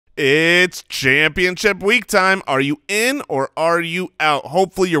It's championship week time. Are you in or are you out?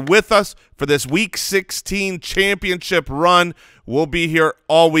 Hopefully you're with us for this week 16 championship run. We'll be here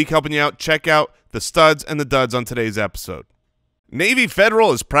all week helping you out. Check out the studs and the duds on today's episode. Navy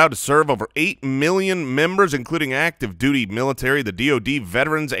Federal is proud to serve over 8 million members, including active duty military, the DoD,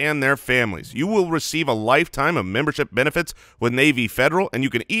 veterans, and their families. You will receive a lifetime of membership benefits with Navy Federal, and you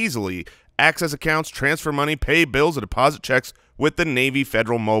can easily access accounts, transfer money, pay bills, and deposit checks with the Navy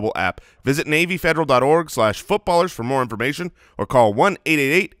Federal mobile app. Visit NavyFederal.org/footballers for more information, or call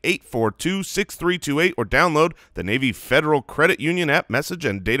 1-888-842-6328, or download the Navy Federal Credit Union app. Message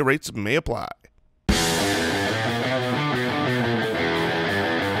and data rates may apply.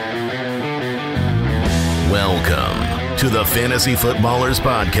 Welcome to the Fantasy Footballers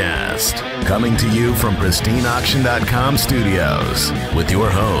Podcast, coming to you from pristineauction.com studios with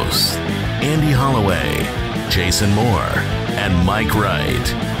your hosts, Andy Holloway, Jason Moore, and Mike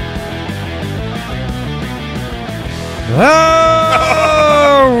Wright.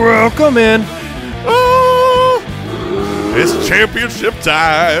 Oh, welcome in. Oh, it's championship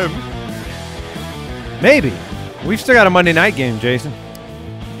time. Maybe. We've still got a Monday night game, Jason.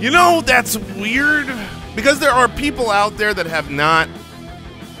 You know, that's weird because there are people out there that have not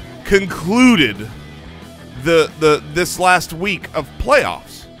concluded this last week of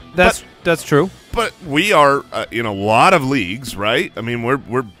playoffs. That's true. But we are in a lot of leagues, right? I mean,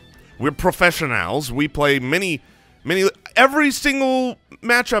 we're professionals. We play many every single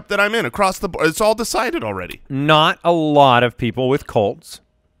matchup that I'm in across the board. It's all decided already. Not a lot of people with Colts,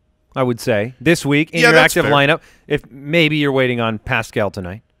 I would say, this week in your that's active fair. lineup. If maybe you're waiting on Pascal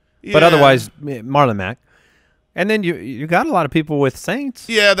tonight, but Yeah. otherwise Marlon Mack. And then you got a lot of people with Saints.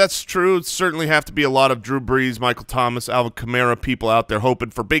 Yeah, that's true. It certainly have to be a lot of Drew Brees, Michael Thomas, Alvin Kamara people out there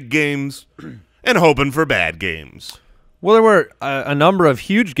hoping for big games and hoping for bad games. Well, there were a number of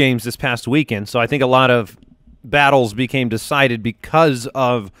huge games this past weekend, so I think a lot of battles became decided because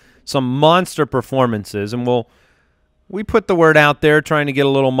of some monster performances. And we put the word out there trying to get a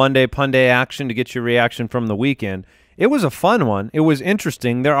little Monday Punday action to get your reaction from the weekend. It was a fun one. It was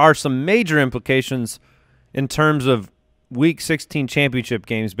interesting. There are some major implications in terms of Week 16 championship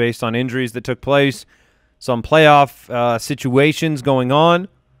games based on injuries that took place, some playoff situations going on.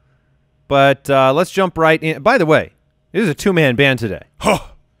 But let's jump right in. By the way, this is a two-man band today.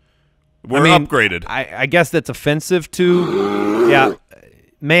 We're upgraded. I guess that's offensive to – yeah,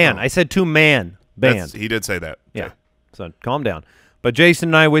 man. I said two-man band. He did say that. Yeah, Okay. so calm down. But Jason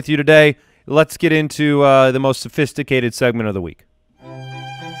and I with you today. Let's get into the most sophisticated segment of the week.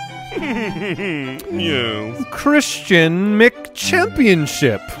 Yes. Christian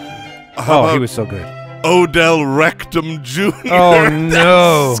McChampionship. Oh, he was so good. Odell Rectum Jr. Oh,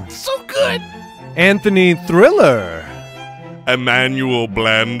 no. That's so good. Anthony Thriller. Emmanuel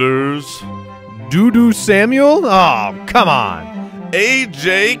Blanders. Dudu Samuel. Oh, come on.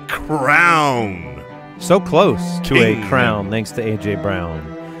 A.J. Crown. So close to King. a crown thanks to A.J.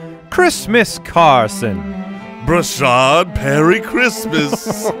 Brown. Christmas Carson. Brashad Perry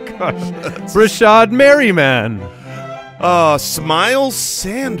Christmas. Oh, gosh. Brashad Merriman. Smiles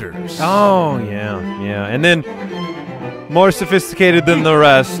Sanders. Oh, yeah. And then, more sophisticated than the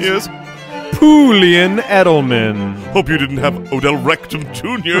rest, Yes. Julian Edelman. Hope you didn't have Odell Rectum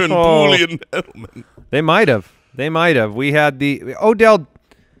Jr. and Oh. Julian Edelman. They might have. We had the Odell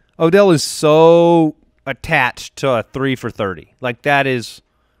is so attached to a 3 for 30. Like that is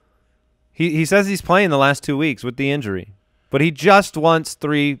he says he's playing the last 2 weeks with the injury. But he just wants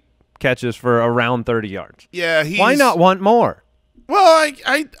 3 catches for around 30 yards. Yeah, Why not want more? Well,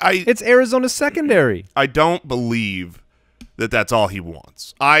 It's Arizona's secondary. I don't believe that that's all he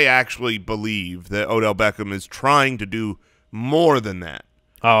wants. I actually believe that Odell Beckham is trying to do more than that.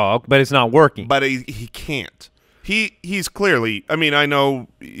 Oh, but it's not working. But he can't. He's clearly, I mean, I know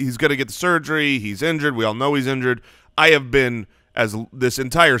he's going to get the surgery. He's injured. We all know he's injured. I have been, as this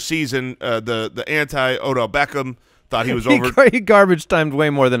entire season, the anti-Odell Beckham, thought he was over. He garbage timed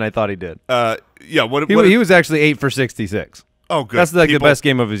way more than I thought he did. Yeah, He was actually 8 for 66. Oh, good. That's like the best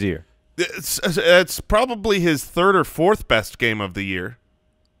game of his year. It's probably his 3rd or 4th best game of the year.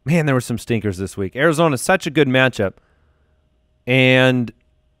 Man, there were some stinkers this week. Arizona's such a good matchup, and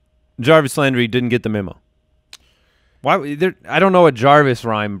Jarvis Landry didn't get the memo. Why? I don't know a Jarvis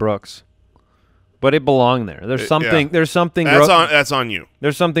rhyme, Brooks, but it belonged there. There's something. Yeah. There's something. That's on you.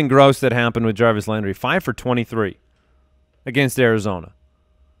 There's something gross that happened with Jarvis Landry. 5 for 23 against Arizona.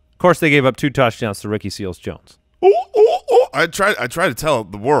 Of course, they gave up 2 touchdowns to Ricky Seals-Jones. I tried to tell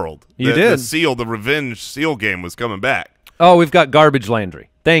the world. You did. The revenge seal game was coming back. Oh, we've got garbage Landry.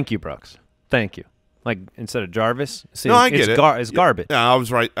 Thank you, Brooks. Thank you. Like instead of Jarvis? See, No, I get it. It's garbage. Yeah, I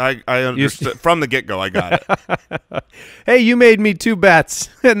was right. I understood. From the get-go, I got it. Hey, you made me 2 bets,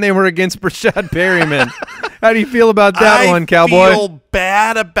 and they were against Brashad Perryman. How do you feel about that one, Cowboy? I feel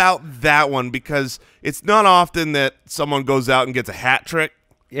bad about that one because it's not often that someone goes out and gets a hat trick.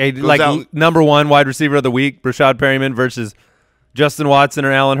 Hey, like number 1 wide receiver of the week, Brashad Perryman versus Justin Watson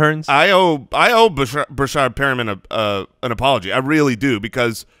or Allen Hurns. I owe Brashad Perryman an apology. I really do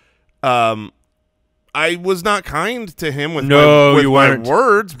because I was not kind to him with my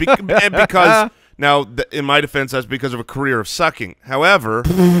words and because now in my defense that's because of a career of sucking. However,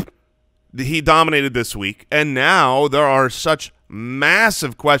 he dominated this week, and now there are such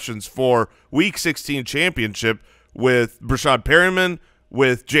massive questions for Week 16 championship with Brashad Perryman,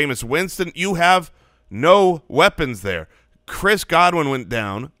 with Jameis Winston. You have no weapons there. Chris Godwin went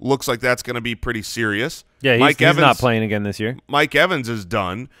down. Looks like that's going to be pretty serious. Yeah, he's not playing again this year. Mike Evans is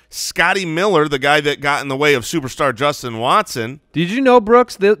done. Scotty Miller, the guy that got in the way of superstar Justin Watson. Did you know,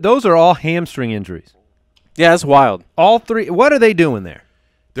 Brooks, those are all hamstring injuries? Yeah, that's wild. All 3. What are they doing there?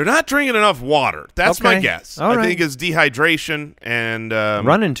 They're not drinking enough water. That's okay. my guess. All I right. think it's dehydration and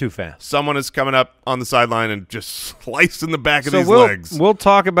running too fast. Someone is coming up on the sideline and just slicing the back of these legs. We'll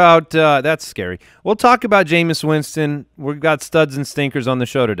talk about that's scary. We'll talk about Jameis Winston. We've got studs and stinkers on the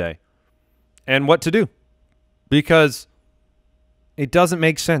show today, and what to do because it doesn't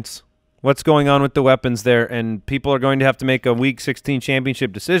make sense what's going on with the weapons there, and people are going to have to make a Week 16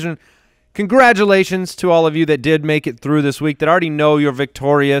 championship decision. Congratulations to all of you that did make it through this week that already know you're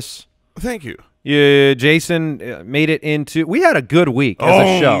victorious. Thank you. Jason made it into – we had a good week as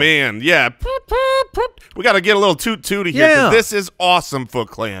a show. Oh, man. Yeah. We got to get a little toot-tooty here because this is awesome,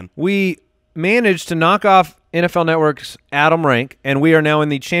 FootClan. We managed to knock off NFL Network's Adam Rank, and we are now in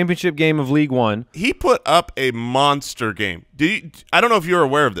the championship game of League One. He put up a monster game. I don't know if you're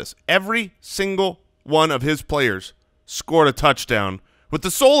aware of this. Every single one of his players scored a touchdown, with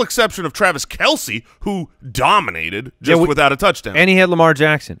the sole exception of Travis Kelce, who dominated without a touchdown. And he had Lamar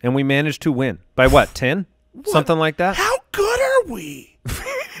Jackson, and we managed to win. By what, 10? Something like that? How good are we?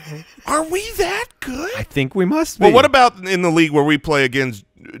 Are we that good? I think we must be. Well, what about in the league where we play against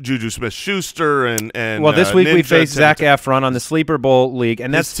Juju Smith-Schuster and well, this week we face Zach Efron on the Sleeper Bowl League,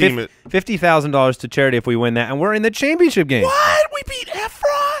 and that's $50,000 to charity if we win that, and we're in the championship game. What? We beat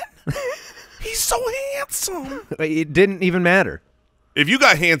Efron? He's so handsome. It didn't even matter. If you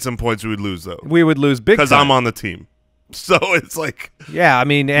got handsome points, we would lose, though. We would lose big time. Because I'm on the team. So it's like yeah, I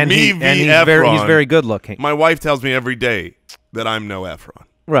mean, and he's Efron. very good looking. My wife tells me every day that I'm no Efron.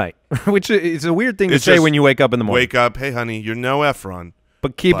 Right, which is a weird thing to say when you wake up in the morning. Wake up, hey, honey, you're no Efron.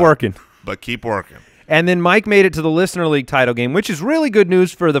 But keep working. But keep working. And then Mike made it to the Listener League title game, which is really good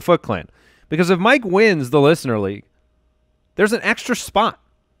news for the FootClan. Because if Mike wins the Listener League, there's an extra spot.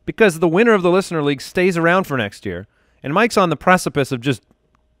 Because the winner of the Listener League stays around for next year. And Mike's on the precipice of just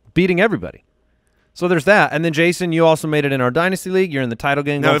beating everybody. So there's that. And then, Jason, you also made it in our Dynasty League. You're in the title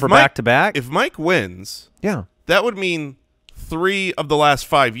game going for back-to-back. If Mike wins, yeah, that would mean 3 of the last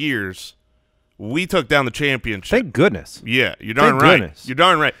 5 years we took down the championship. Thank goodness. Yeah, you're darn right. You're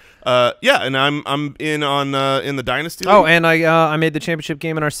darn right. Yeah, and I'm in on in the Dynasty League. Oh, and I made the championship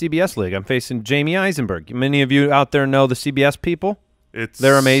game in our CBS League. I'm facing Jamie Eisenberg. Many of you out there know the CBS people.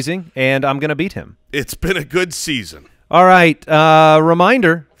 They're amazing, and I'm going to beat him. It's been a good season. All right.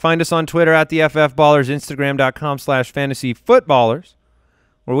 Reminder, find us on Twitter at the FFBallers, Instagram.com/fantasyfootballers.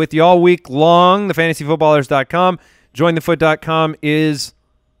 We're with you all week long, thefantasyfootballers.com. Jointhefoot.com is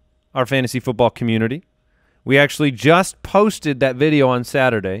our fantasy football community. We actually just posted that video on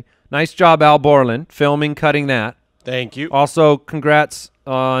Saturday. Nice job, Al Borland, filming, cutting that. Thank you. Also, congrats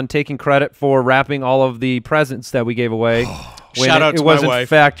on taking credit for wrapping all of the presents that we gave away. Shout out to my wife. It was, in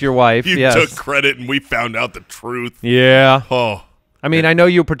fact, your wife. You took credit, and we found out the truth. Yeah. Oh. I mean, I know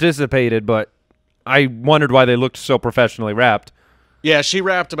you participated, but I wondered why they looked so professionally wrapped. Yeah, she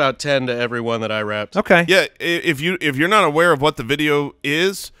wrapped about 10 to every one that I wrapped. Okay. Yeah, if you're not aware of what the video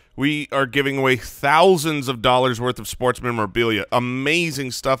is, we are giving away thousands of dollars worth of sports memorabilia.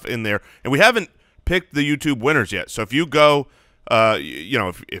 Amazing stuff in there. And we haven't picked the YouTube winners yet. So if you go,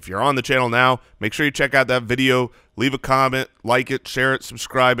 if you're on the channel now, make sure you check out that video, leave a comment, like it, share it,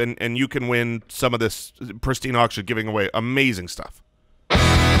 subscribe, and you can win some of this pristine auction giving away amazing stuff.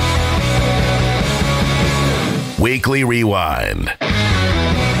 Weekly Rewind.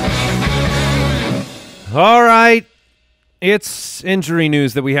 All right. It's injury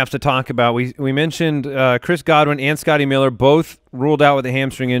news that we have to talk about. We mentioned Chris Godwin and Scotty Miller both ruled out with a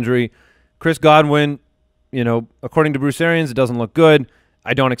hamstring injury. Chris Godwin, according to Bruce Arians, it doesn't look good.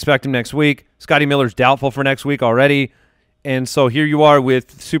 I don't expect him next week. Scotty Miller's doubtful for next week already. And so here you are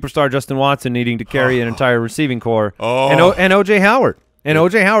with superstar Justin Watson needing to carry an entire receiving core, and O.J. Howard,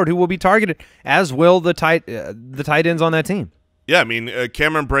 O.J. Howard, who will be targeted, as will the tight ends on that team. Yeah, I mean,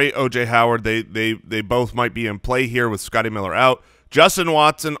 Cameron Brate, O.J. Howard, they both might be in play here with Scotty Miller out. Justin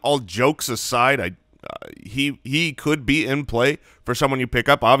Watson, all jokes aside, he could be in play for someone you pick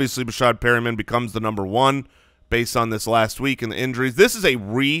up. Obviously, Brashad Perryman becomes the number one based on this last week and the injuries. This is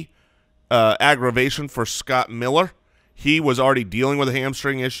a aggravation for Scott Miller. He was already dealing with a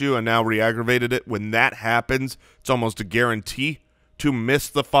hamstring issue and now re-aggravated it. When that happens, it's almost a guarantee to miss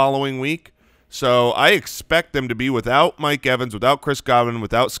the following week. So I expect them to be without Mike Evans, without Chris Godwin,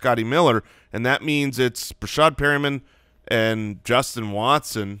 without Scotty Miller, and that means it's Brashad Perryman and Justin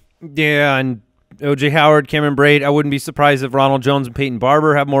Watson. Yeah, and O.J. Howard, Cameron Brate. I wouldn't be surprised if Ronald Jones and Peyton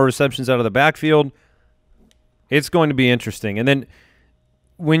Barber have more receptions out of the backfield. It's going to be interesting. And then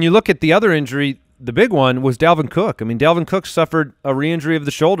when you look at the other injury, the big one was Dalvin Cook. I mean, Dalvin Cook suffered a re-injury of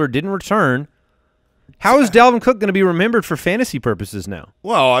the shoulder, didn't return. How is Dalvin Cook going to be remembered for fantasy purposes now?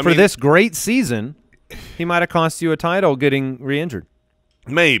 Well, I mean, this great season, he might have cost you a title getting re-injured.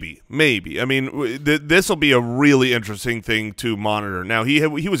 Maybe. I mean, this will be a really interesting thing to monitor. Now,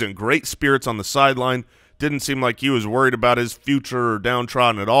 he was in great spirits on the sideline. Didn't seem like he was worried about his future or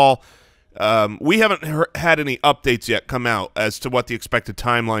downtrodden at all. We haven't had any updates yet come out as to what the expected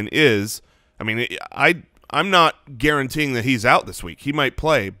timeline is. I mean, I'm not guaranteeing that he's out this week. He might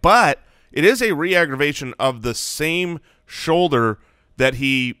play, but it is a re-aggravation of the same shoulder that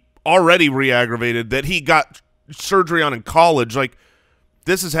he already re-aggravated, that he got surgery on in college. Like,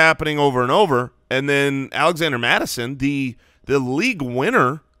 this is happening over and over. And then Alexander Madison, the league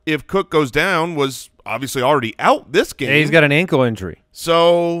winner, if Cook goes down, was obviously already out this game. Yeah, he's got an ankle injury.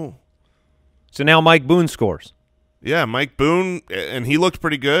 So now Mike Boone scores. Yeah, Mike Boone, and he looked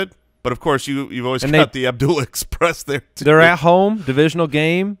pretty good. But, of course, you've always got the Abdullah Express there, too. They're at home, divisional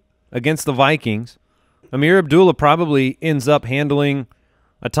game against the Vikings. Amir Abdullah probably ends up handling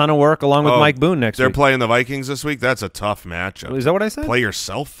a ton of work along with Mike Boone next week. They're playing the Vikings this week? That's a tough matchup. Is that what I said? Play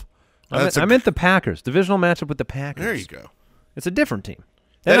yourself? I meant the Packers. Divisional matchup with the Packers. There you go. It's a different team.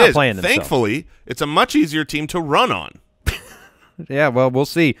 They're not playing themselves. Thankfully, it's a much easier team to run on. Yeah, well, we'll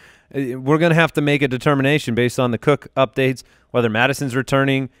see. We're going to have to make a determination based on the Cook updates, whether Madison's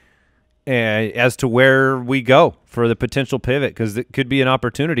returning, as to where we go for the potential pivot, because it could be an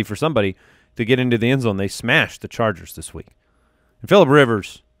opportunity for somebody to get into the end zone. They smashed the Chargers this week. And Phillip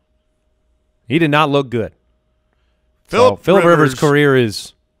Rivers, he did not look good. Phillip Rivers' career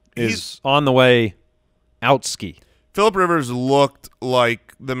is on the way out ski. Phillip Rivers looked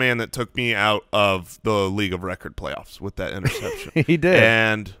like the man that took me out of the League of Record playoffs with that interception. He did.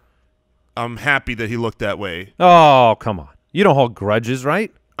 And I'm happy that he looked that way. Oh, come on. You don't hold grudges,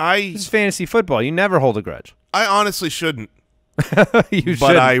 right? It's fantasy football. You never hold a grudge. I honestly shouldn't. You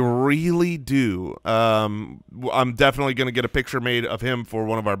but I really do. I'm definitely going to get a picture made of him for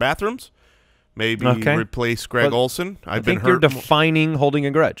one of our bathrooms. Maybe replace Greg Olsen. I think you're defining holding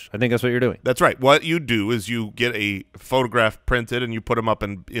a grudge. I think that's what you're doing. That's right. What you do is you get a photograph printed and you put them up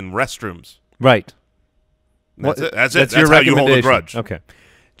in restrooms. Right. That's it. That's how you hold a grudge. Okay.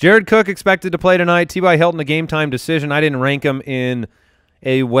 Jared Cook expected to play tonight. T.Y. Hilton, a game-time decision. I didn't rank him in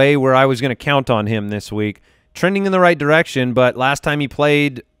a way where I was going to count on him this week. Trending in the right direction, but last time he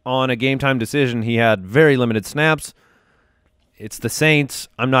played on a game-time decision, he had very limited snaps. It's the Saints.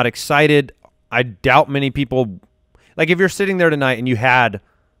 I'm not excited. I doubt many people – like if you're sitting there tonight and you had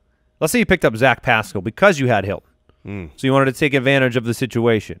 – let's say you picked up Zach Pascal because you had Hilton. So you wanted to take advantage of the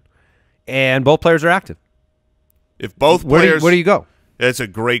situation. And both players are active. If both players – where do you go? It's a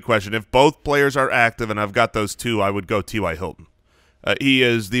great question. If both players are active and I've got those two, I would go T.Y. Hilton. He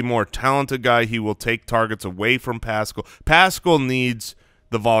is the more talented guy. He will take targets away from Pascal. Pascal needs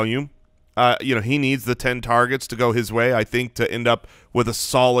the volume. He needs the 10 targets to go his way, I think, to end up with a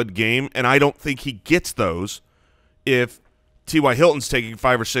solid game. And I don't think he gets those if T.Y. Hilton's taking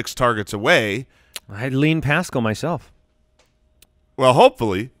 5 or 6 targets away. I'd lean Pascal myself. Well,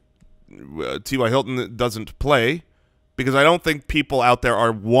 hopefully T.Y. Hilton doesn't play, because I don't think people out there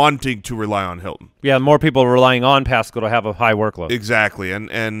are wanting to rely on Hilton. Yeah, more people are relying on Pascal to have a high workload. Exactly, and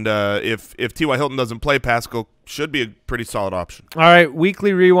if T.Y. Hilton doesn't play, Pascal should be a pretty solid option. All right,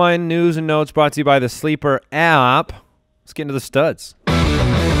 Weekly Rewind news and notes brought to you by the Sleeper app. Let's get into the studs.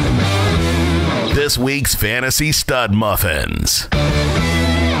 This week's Fantasy Stud Muffins.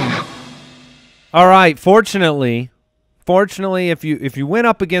 All right, fortunately, if you went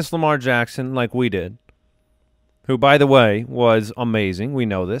up against Lamar Jackson like we did, who, by the way, was amazing. We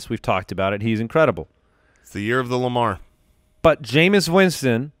know this. We've talked about it. He's incredible. It's the year of the Lamar. But Jameis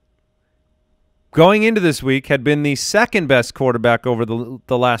Winston going into this week, had been the second best quarterback over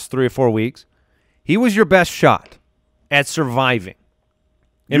the last 3 or 4 weeks. He was your best shot at surviving,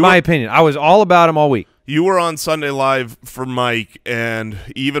 in my opinion. I was all about him all week. You were on Sunday Live for Mike, and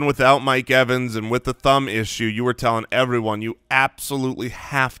even without Mike Evans and with the thumb issue, you were telling everyone you absolutely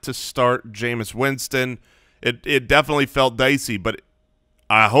have to start Jameis Winston. It definitely felt dicey, but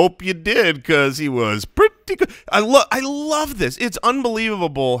I hope you did because he was pretty good. I love this. It's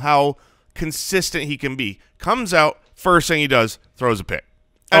unbelievable how consistent he can be. Comes out, first thing he does, throws a pick.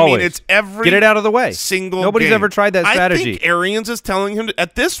 I mean, it's every get it out of the way. Nobody's ever tried that strategy. I think Arians is telling him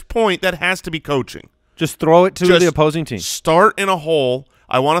at this point that has to be coaching. Just throw it to the opposing team. Start in a hole.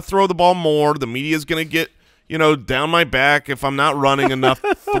 I want to throw the ball more. The media's going to get, down my back if I'm not running enough.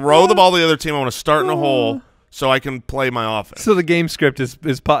 Throw the ball to the other team. I want to start in a hole so I can play my offense. So the game script is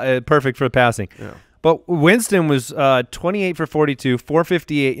perfect for passing. Yeah. But Winston was 28 for 42,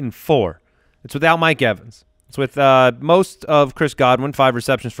 458 and 4. It's without Mike Evans. It's with most of Chris Godwin, 5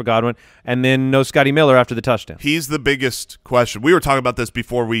 receptions for Godwin, and then no Scotty Miller after the touchdown. He's the biggest question. We were talking about this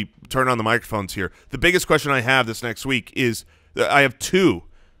before we turned on the microphones here. The biggest question I have this next week is I have two.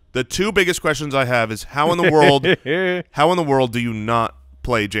 The two biggest questions I have is how in the world do you not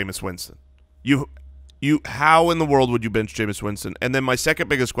play Jameis Winston? How in the world would you bench Jameis Winston? And then my second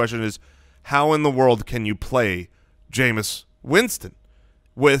biggest question is how in the world can you play Jameis Winston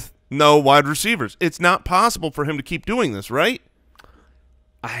with no wide receivers? It's not possible for him to keep doing this, right?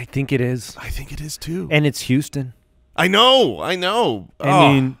 I think it is. I think it is too. And it's Houston. I know. I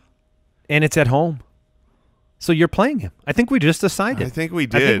mean, and it's at home. So you're playing him. I think we just decided. I think we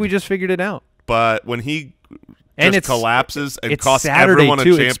did. I think we just figured it out. But when he collapses and it's costs Saturday everyone a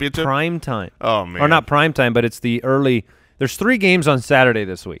too. championship. It's prime time. Oh, man. Or not prime time, but it's the early. There's 3 games on Saturday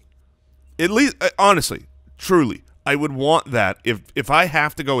this week. At least, honestly, truly, I would want that if I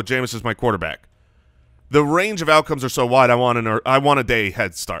have to go with Jameis as my quarterback. The range of outcomes are so wide. I want a day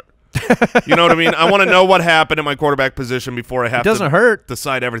head start. You know what I mean? I want to know what happened at my quarterback position before I have to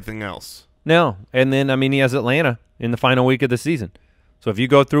decide everything else. No, and then he has Atlanta in the final week of the season. So if you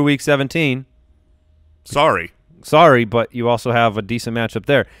go through week 17, sorry, but you also have a decent matchup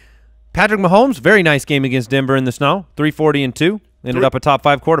there. Patrick Mahomes, very nice game against Denver in the snow, 340 and 2. Ended up a top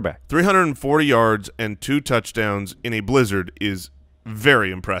 5 quarterback. 340 yards and 2 touchdowns in a blizzard is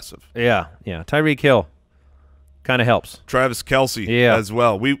very impressive. Yeah. Tyreek Hill kind of helps. Travis Kelce as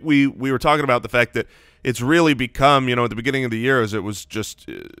well. We were talking about the fact that it's really become, at the beginning of the year, as it was just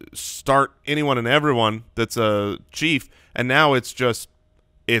start anyone and everyone that's a Chief, and now it's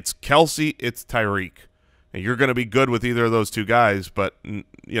Kelce, it's Tyreek. And you're going to be good with either of those two guys, but, A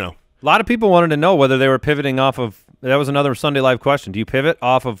lot of people wanted to know whether they were pivoting off of – that was another Sunday Live question. Do you pivot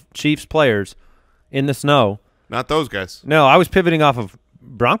off of Chiefs players in the snow? Not those guys. No, I was pivoting off of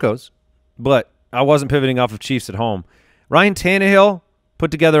Broncos, but I wasn't pivoting off of Chiefs at home. Ryan Tannehill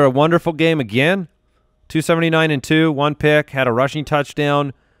put together a wonderful game again, 279 and 2, 1 pick, had a rushing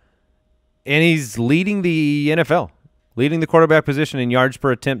touchdown, and he's leading the NFL, leading the quarterback position in yards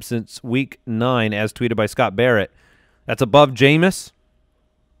per attempt since week 9, as tweeted by Scott Barrett. That's above Jameis.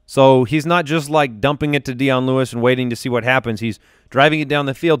 So he's not just like dumping it to Deion Lewis and waiting to see what happens. He's driving it down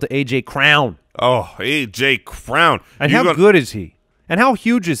the field to A.J. Crown. Oh, A.J. Crown. And how good is he? And how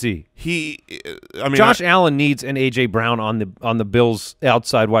huge is he? Josh Allen needs an A.J. Brown on the Bills'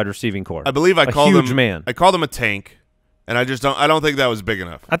 outside wide receiving core. I believe I called him man. I called him a tank, and I don't think that was big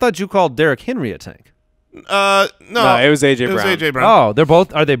enough. I thought you called Derrick Henry a tank. No, it was A.J. Brown. It was A.J. Brown. Oh,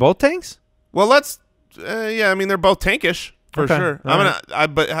 are they both tanks? Well, they're both tankish. For sure. But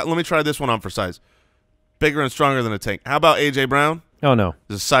let me try this one on for size. Bigger and stronger than a tank. How about A.J. Brown? Oh, no.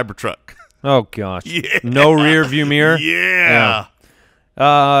 It's a Cybertruck. Oh, gosh. Yeah. No rear view mirror? Yeah.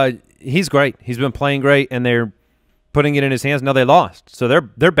 He's great. He's been playing great, and they're putting it in his hands. Now they lost. So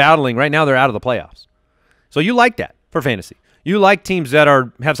they're battling. Right now they're out of the playoffs. So you like that for fantasy. You like teams that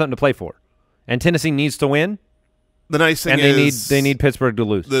have something to play for. And Tennessee needs to win. The nice thing is they need Pittsburgh to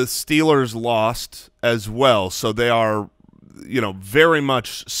lose. The Steelers lost as well, so they are – very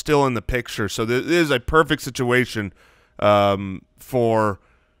much still in the picture. So this is a perfect situation for,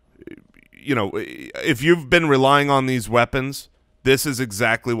 if you've been relying on these weapons, this is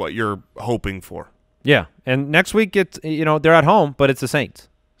exactly what you're hoping for. Yeah, and next week they're at home, but it's the Saints.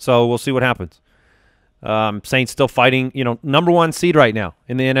 So we'll see what happens. Saints still fighting, number 1 seed right now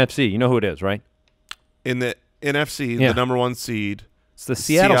in the NFC. You know who it is, right? In the NFC, the number 1 seed. It's the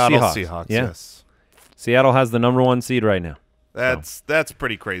Seattle Seahawks. Yeah. Yes. Seattle has the number 1 seed right now. That's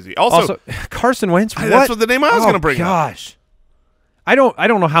pretty crazy. Also Carson Wentz. That's what the name I was going to bring up. Gosh, I don't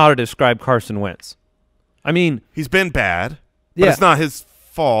know how to describe Carson Wentz. I mean, he's been bad, but it's not his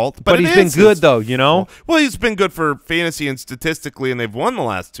fault. But he's been good, though, you know? Well, he's been good for fantasy and statistically, and they've won the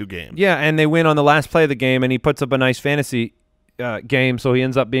last 2 games. Yeah, and they win on the last play of the game, and he puts up a nice fantasy game, so he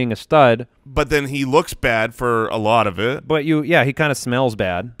ends up being a stud. But then he looks bad for a lot of it. But he kind of smells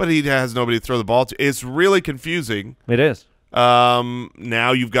bad. But he has nobody to throw the ball to. It's really confusing. It is.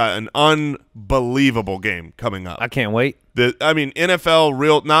 Now you've got an unbelievable game coming up. I can't wait. NFL,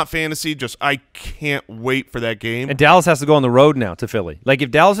 real, not fantasy, just I can't wait for that game. And Dallas has to go on the road now to Philly. Like,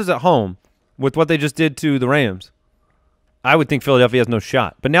 if Dallas is at home with what they just did to the Rams, I would think Philadelphia has no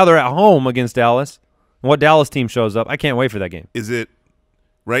shot. But now they're at home against Dallas. And what Dallas team shows up, I can't wait for that game. Is it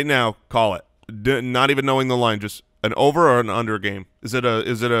right now? Call it. Not even knowing the line, just an over or an under game. Is it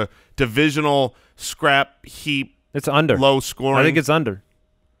a divisional scrap heap? It's under. Low scoring. I think it's under.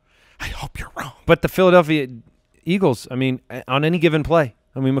 I hope you're wrong. But the Philadelphia Eagles, on any given play,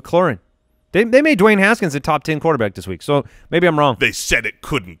 McLaurin, they made Dwayne Haskins a top 10 quarterback this week. So maybe I'm wrong. They said it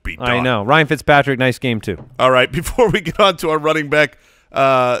couldn't be done. I know. Ryan Fitzpatrick, nice game too. All right, before we get on to our running back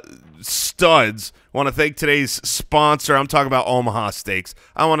studs, I want to thank today's sponsor. I'm talking about Omaha Steaks.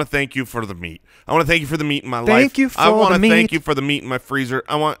 I want to thank you for the meat. I want to thank you for the meat in my life. Thank you for the meat. I want to thank you for the meat in my freezer.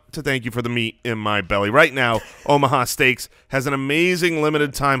 I want to thank you for the meat in my belly. Right now, Omaha Steaks has an amazing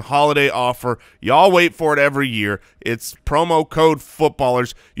limited time holiday offer. Y'all wait for it every year. It's promo code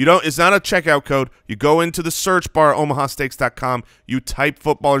footballers. It's not a checkout code. You go into the search bar at omahasteaks.com. You type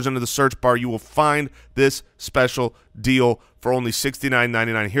footballers into the search bar. You will find this special deal for only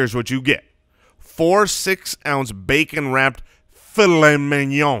 $69.99. Here's what you get. 4 6-ounce bacon-wrapped filet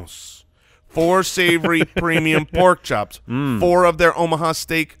mignons, 4 savory premium pork chops, 4 of their Omaha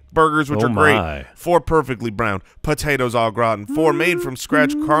steak burgers, which are great, 4 perfectly browned potatoes au gratin, 4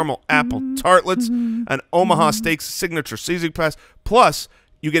 made-from-scratch caramel apple tartlets, an Omaha Steaks signature seasoning pass, plus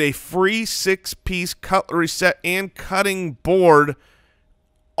you get a free 6-piece cutlery set and cutting board,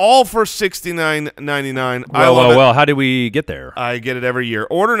 all for $69.99. Well, how did we get there? I get it every year.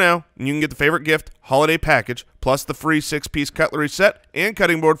 Order now, and you can get the favorite gift, holiday package, plus the free 6-piece cutlery set and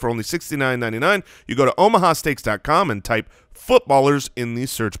cutting board for only $69.99. You go to omahasteaks.com and type footballers in the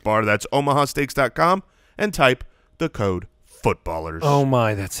search bar. That's omahasteaks.com and type the code footballers. Oh,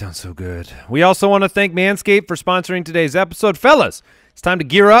 my, that sounds so good. We also want to thank Manscaped for sponsoring today's episode. Fellas, it's time to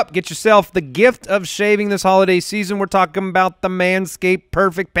gear up. Get yourself the gift of shaving this holiday season. We're talking about the Manscaped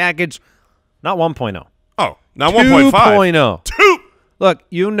Perfect Package. Not 1.0. Oh, not 1.5. 2.0. 2. Look,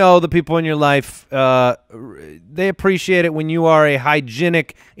 you know the people in your life, they appreciate it when you are a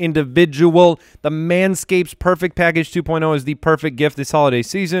hygienic individual. The Manscaped's Perfect Package 2.0 is the perfect gift this holiday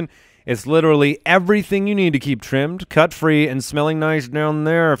season. It's literally everything you need to keep trimmed, cut-free, and smelling nice down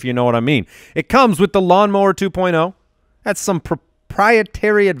there, if you know what I mean. It comes with the Lawnmower 2.0. That's some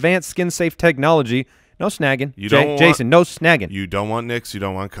proprietary advanced skin-safe technology. No snagging. Jason, no snagging. You don't want nicks. You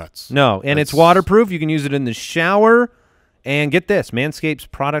don't want cuts. No, and it's waterproof. You can use it in the shower. And get this, Manscaped's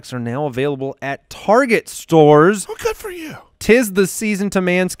products are now available at Target stores. Oh, good for you. 'Tis the season to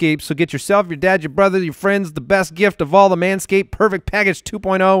Manscaped, so get yourself, your dad, your brother, your friends, the best gift of all, the Manscaped Perfect Package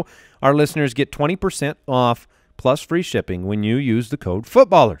 2.0. Our listeners get 20% off plus free shipping when you use the code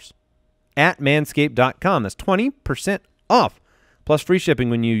footballers at manscaped.com. That's 20% off plus free shipping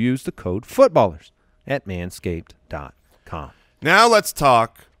when you use the code footballers at manscaped.com. Now let's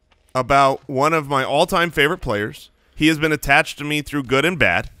talk about one of my all-time favorite players. He has been attached to me through good and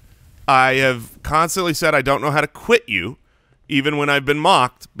bad. I have constantly said I don't know how to quit you, even when I've been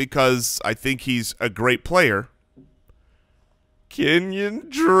mocked, because I think he's a great player. Kenyon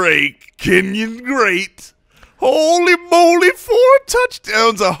Drake. Kenyon great. Holy moly, 4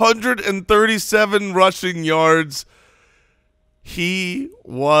 touchdowns, 137 rushing yards. He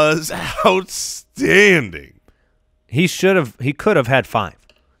was outstanding. He could have had 5.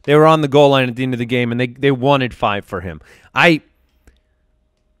 They were on the goal line at the end of the game, and they wanted 5 for him.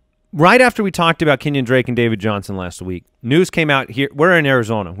 Right after we talked about Kenyon Drake and David Johnson last week, news came out here. We're in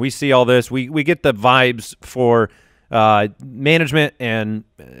Arizona. We see all this. We get the vibes for management and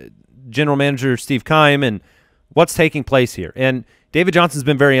general manager Steve Keim and what's taking place here. And David Johnson's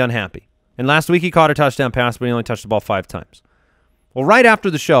been very unhappy. And last week he caught a touchdown pass, but he only touched the ball 5 times. Well, right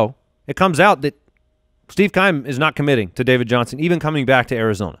after the show, it comes out that Steve Keim is not committing to David Johnson, even coming back to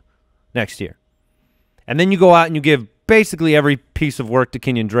Arizona next year. And then you go out and you give basically every piece of work to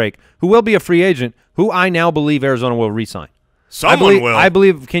Kenyon Drake, who will be a free agent, who I now believe Arizona will re-sign. Someone will. I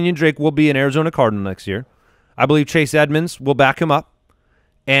believe Kenyon Drake will be an Arizona Cardinal next year. I believe Chase Edmonds will back him up.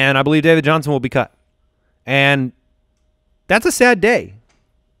 And I believe David Johnson will be cut. And that's a sad day,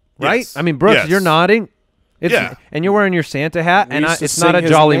 right? Yes. I mean, Brooks, Yes. you're nodding. Yeah. And you're wearing your Santa hat, and used to it's not a sing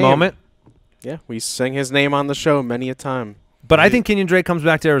his jolly name. moment. Yeah, we sang his name on the show many a time. But I think Kenyon Drake comes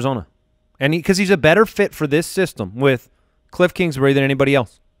back to Arizona, and because he's a better fit for this system with Cliff Kingsbury than anybody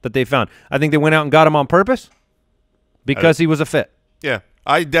else that they found. I think they went out and got him on purpose because he was a fit. Yeah,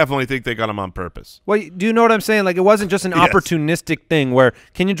 I definitely think they got him on purpose. Well, do you know what I'm saying? Like, it wasn't just an opportunistic thing where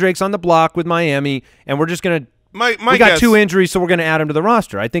Kenyon Drake's on the block with Miami, and we're just going to we got 2 injuries, so we're going to add him to the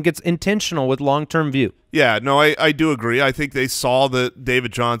roster. I think it's intentional with long-term view. Yeah, no, I do agree. I think they saw that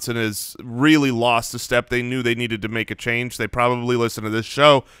David Johnson has really lost a step. They knew they needed to make a change. They probably listened to this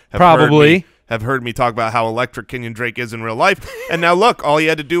show. Have heard me talk about how electric Kenyon Drake is in real life. And now, look, all he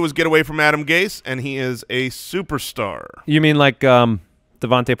had to do was get away from Adam Gase, and he is a superstar. You mean like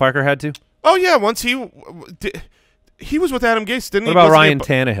Devontae Parker had to? Oh, yeah. Once he was with Adam Gase, didn't he? What about Ryan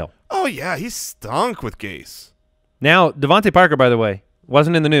Tannehill? Oh, yeah. He stunk with Gase. Now, Devontae Parker, by the way,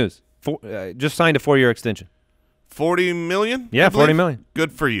 wasn't in the news. Just signed a 4-year extension. $40 million? Yeah, $40 million.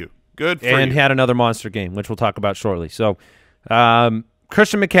 Good for you. Good for you. And had another monster game, which we'll talk about shortly. So,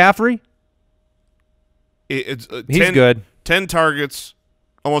 Christian McCaffrey, he's good. 10 targets,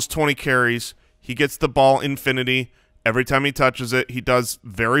 almost 20 carries. He gets the ball infinity. Every time he touches it, he does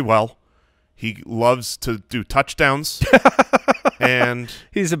very well. He loves to do touchdowns. And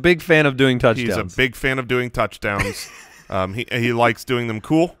he's a big fan of doing touchdowns. He's a big fan of doing touchdowns. He likes doing them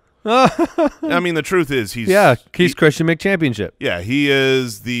cool. I mean, the truth is he's Christian McChampionship. Yeah, he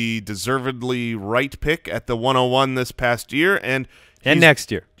is the deservedly right pick at the 101 this past year, and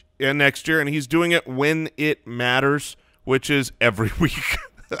next year. And next year, and he's doing it when it matters, which is every week.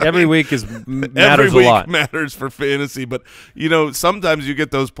 Every week matters a lot. Matters for fantasy, but you know, sometimes you get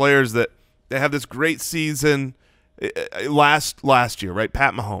those players that they have this great season. Last year, right?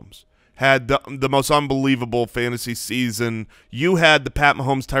 Pat Mahomes had the most unbelievable fantasy season. You had the Pat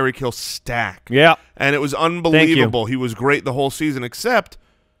Mahomes Tyreek Hill stack. Yeah. And it was unbelievable. He was great the whole season except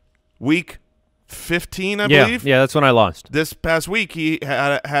week 15, I believe. Yeah, that's when I lost. This past week he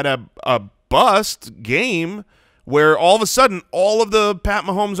had a bust game where all of a sudden all of the Pat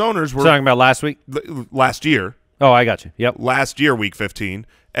Mahomes owners were talking about last week? Last year. Oh, I got you. Yep. Last year, week 15,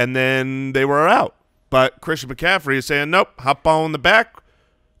 and then they were out. But Christian McCaffrey is saying, nope, hop on the back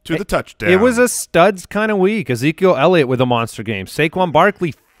to the touchdown. It was a studs kind of week. Ezekiel Elliott with a monster game. Saquon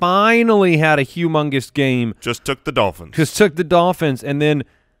Barkley finally had a humongous game. Just took the Dolphins. And then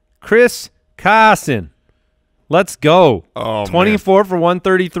Chris Carson. Let's go. Oh, 24 for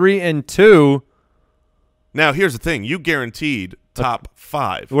 133 and 2. Now, here's the thing. You guaranteed top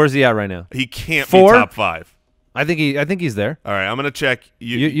 5. Where's he at right now? He can't 4? be top 5. I think he's there. All right, I'm going to check.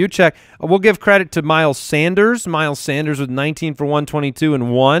 You check. We'll give credit to Miles Sanders. Miles Sanders with 19 for 122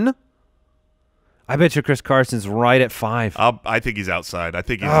 and 1. I bet you Chris Carson's right at 5. I think he's outside. I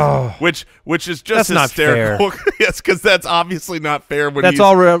think he's which is just that's hysterical. Not fair. Yes, because that's obviously not fair. That's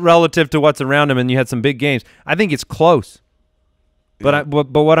all relative to what's around him, and you had some big games. I think it's close. But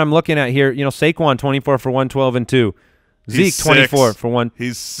but what I'm looking at here, you know, Saquon 24 for 112 and 2. Zeke 24 for 1.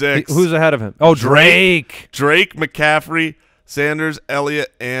 He's 6. Who's ahead of him? Oh, Drake, McCaffrey, Sanders,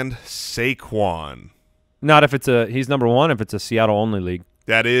 Elliott, and Saquon. Not if it's he's number 1 if it's a Seattle only league.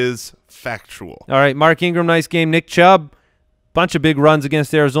 That is factual. All right, Mark Ingram, nice game. Nick Chubb, bunch of big runs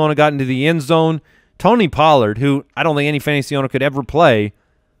against Arizona, got into the end zone. Tony Pollard, who I don't think any fantasy owner could ever play,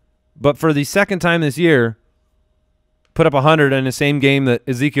 but for the second time this year, put up 100 in the same game that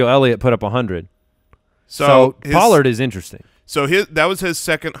Ezekiel Elliott put up 100. So Pollard is interesting. So that was his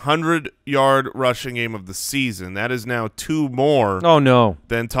second 100-yard rushing game of the season. That is now 2 more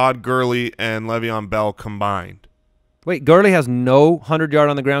than Todd Gurley and Le'Veon Bell combined. Wait, Gurley has no 100-yard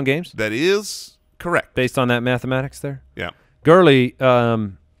on the ground games? That is correct. Based on that mathematics there? Yeah. Gurley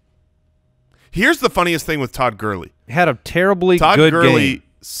here's the funniest thing with Todd Gurley. Had a terribly good game. Todd Gurley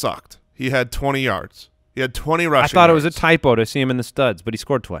sucked. He had 20 yards. He had 20 rushing yards. I thought it was a typo to see him in the studs, but he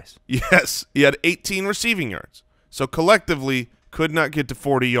scored twice. Yes. He had 18 receiving yards. So collectively could not get to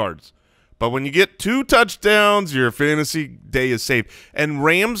 40 yards. But when you get 2 touchdowns, your fantasy day is safe. And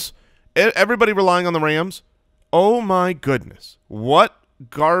Rams, everybody relying on the Rams, oh my goodness. What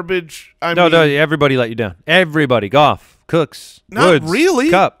garbage. No, everybody let you down. Everybody. Goff, Cooks, Not Woods, really.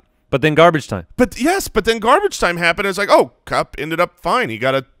 Kupp. But then garbage time. But then garbage time happened. It's like, oh, Kupp ended up fine. He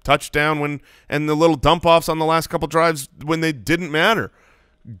got a touchdown and the little dump offs on the last couple drives when they didn't matter.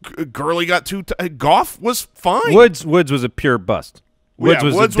 Gurley got 2. Goff was fine. Woods was a pure bust. Woods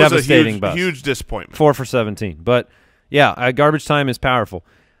was a devastating bust. Huge disappointment. 4 for 17. But yeah, garbage time is powerful.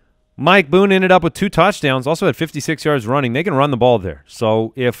 Mike Boone ended up with 2 touchdowns. Also had 56 yards running. They can run the ball there.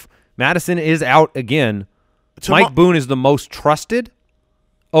 So if Madison is out again, Mike Boone is the most trusted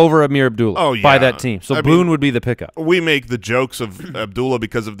over Amir Abdullah by that team. So Boone would be the pickup. We make the jokes of Abdullah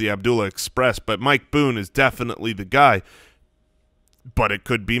because of the Abdullah Express, but Mike Boone is definitely the guy. but it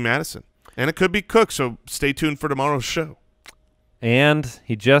could be Madison. And it could be Cook, so stay tuned for tomorrow's show. And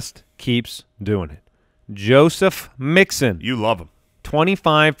he just keeps doing it. Joseph Mixon. You love him.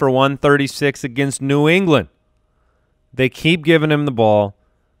 25 for 136 against New England. They keep giving him the ball.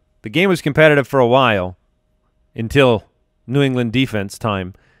 The game was competitive for a while until New England defense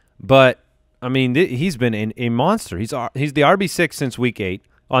time. But, I mean, he's been a monster. He's the RB6 since week 8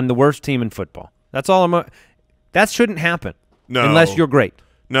 on the worst team in football. That's all that shouldn't happen unless you're great.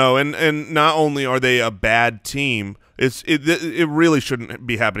 No, and not only are they a bad team, it really shouldn't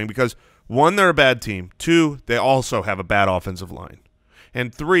be happening because, 1, they're a bad team. 2, they also have a bad offensive line.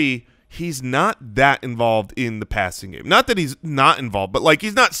 And 3, he's not that involved in the passing game. Not that he's not involved, but like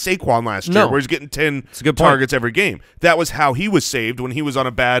he's not Saquon last year where he's getting 10 targets every game. That was how he was saved when he was on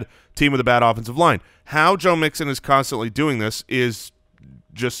a bad team with a bad offensive line. How Joe Mixon is constantly doing this is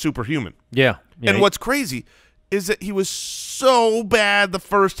just superhuman. Yeah. And what's crazy is that he was so bad the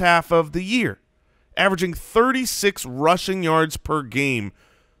first half of the year, averaging 36 rushing yards per game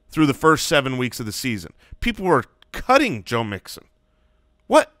through the first 7 weeks of the season. People were cutting Joe Mixon.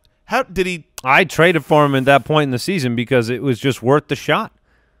 What? How did he? I traded for him at that point in the season because it was just worth the shot.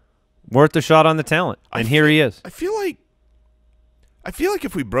 Worth the shot on the talent. And here he is. I feel like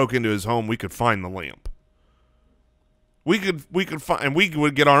if we broke into his home, we could find the lamp. We could find, and we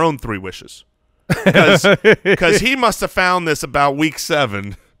would get our own 3 wishes. Because he must have found this about week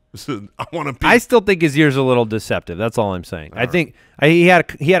 7. I still think his year's a little deceptive. That's all I'm saying. I think he had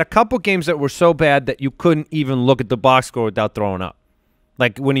a couple games that were so bad that you couldn't even look at the box score without throwing up.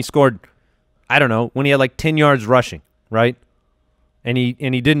 Like when he scored, I don't know, when he had like 10 yards rushing, right? And he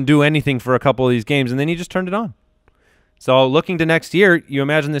didn't do anything for a couple of these games, and then he just turned it on. So looking to next year, you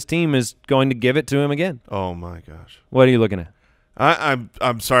imagine this team is going to give it to him again. Oh my gosh! What are you looking at?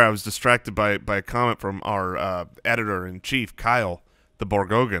 I'm sorry, I was distracted by a comment from our editor-in-chief, Kyle the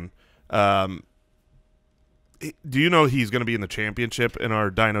Borgogan. Do you know he's going to be in the championship in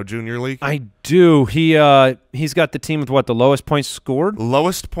our Dino Junior League? I do. He's got the team with what, the lowest points scored?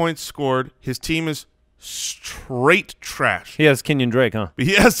 Lowest points scored. His team is straight trash. He has Kenyon Drake, huh?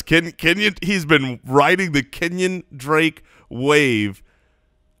 Yes, Kenyon. He's been riding the Kenyon Drake wave.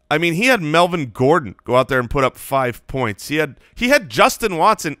 I mean, he had Melvin Gordon go out there and put up 5 points. He had Justin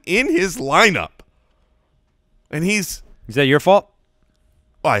Watson in his lineup, and is that your fault?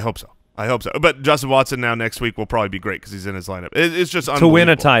 Well, I hope so. But Justin Watson now next week will probably be great because he's in his lineup. It's just to win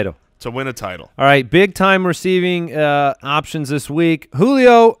a title. To win a title. All right, big time receiving options this week.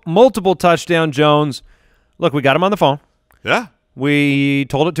 Julio, multiple touchdown. Jones. Look, we got him on the phone. Yeah. We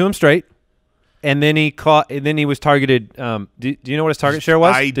told it to him straight, and then he was targeted. Do you know what his target share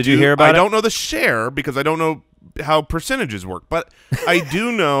was? Did you hear about it? I don't know the share because I don't know how percentages work, but I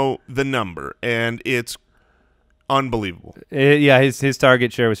do know the number, and it's unbelievable. Yeah, his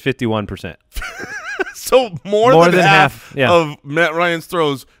target share was 51%. So more than half of Matt Ryan's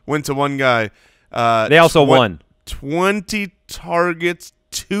throws went to one guy. They also won. 20 targets,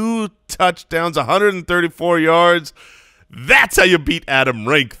 2 touchdowns, 134 yards. That's how you beat Adam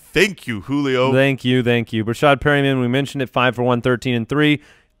Rank. Thank you, Julio. Thank you. Brashad Perryman, we mentioned it, 5 for 113 and 3.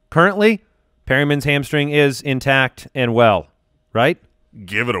 Currently, Perryman's hamstring is intact and well, right?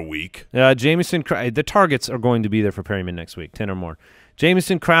 Give it a week. Jamison, the targets are going to be there for Perryman next week, 10 or more.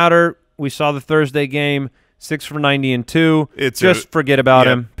 Jamison Crowder, we saw the Thursday game, 6 for 90 and 2. Just forget about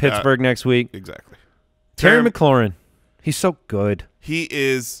him. Pittsburgh next week. Exactly. Terry McLaurin, he's so good. He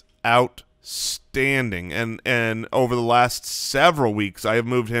is outstanding, and over the last several weeks, I have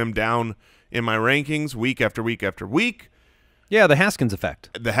moved him down in my rankings week after week after week. Yeah, the Haskins effect.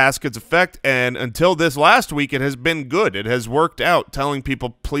 The Haskins effect, and until this last week, it has been good. It has worked out, telling people,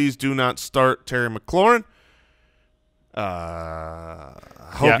 please do not start Terry McLaurin.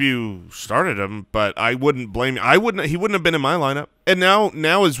 Hope you started him, but I wouldn't blame you. He wouldn't have been in my lineup. And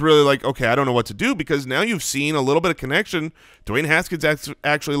now is really like, okay, I don't know what to do because now you've seen a little bit of connection. Dwayne Haskins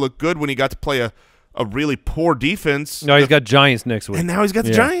actually looked good when he got to play a really poor defense. No, he's got Giants next week. And now he's got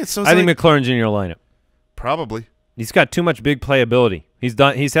the Giants. So I think McLaurin's in your lineup. Probably. He's got too much big playability.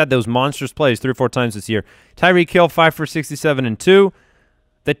 He's had those monstrous plays 3 or 4 times this year. Tyreek Hill, 5 for 67 and 2.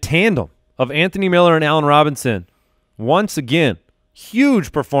 The tandem of Anthony Miller and Allen Robinson, once again,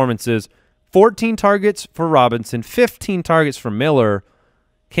 huge performances. 14 targets for Robinson, 15 targets for Miller.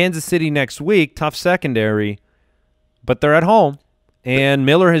 Kansas City next week, tough secondary, but they're at home. And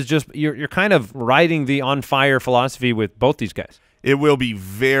Miller has just you're kind of riding the on fire philosophy with both these guys. It will be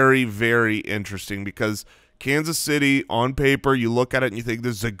very, very interesting because Kansas City, on paper, you look at it and you think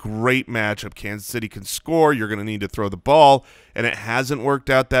this is a great matchup. Kansas City can score. You're going to need to throw the ball, and it hasn't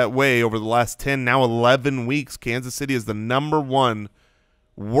worked out that way over the last 10, now 11 weeks. Kansas City is the #1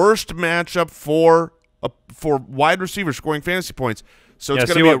 worst matchup for wide receiver scoring fantasy points. So it's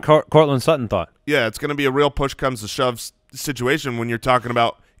going to be what Cortland Sutton thought. Yeah, it's going to be a real push comes to shove situation when you're talking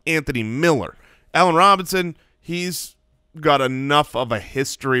about Anthony Miller. Allen Robinson, he's got enough of a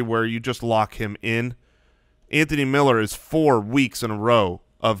history where you just lock him in. Anthony Miller is 4 weeks in a row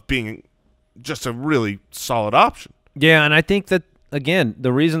of being just a really solid option. Yeah, and I think that, again,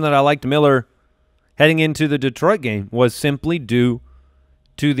 the reason that I liked Miller heading into the Detroit game was simply due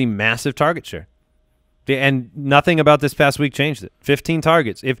to the massive target share. And nothing about this past week changed it. 15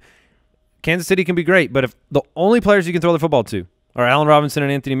 targets. If Kansas City can be great, but if the only players you can throw the football to are Allen Robinson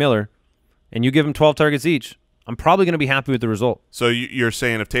and Anthony Miller, and you give them 12 targets each, I'm probably going to be happy with the result. So you're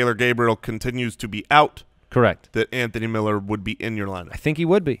saying if Taylor Gabriel continues to be out, correct, that Anthony Miller would be in your lineup? I think he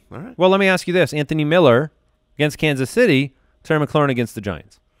would be. All right. Well, let me ask you this. Anthony Miller against Kansas City, Terry McLaurin against the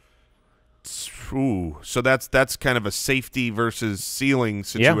Giants. Ooh, so that's kind of a safety versus ceiling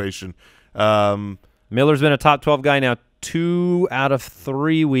situation. Yeah. Miller's been a top 12 guy now 2 out of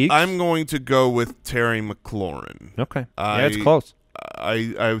 3 weeks. I'm going to go with Terry McLaurin. Okay. Yeah, it's close.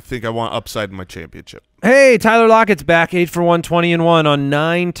 I think I want upside in my championship. Hey, Tyler Lockett's back, 8 for 120 and 1 on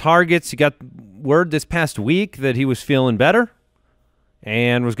 9 targets. He got word this past week that he was feeling better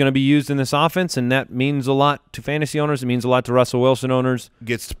and was going to be used in this offense, and that means a lot to fantasy owners. It means a lot to Russell Wilson owners.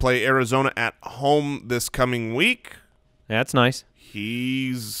 Gets to play Arizona at home this coming week. That's nice.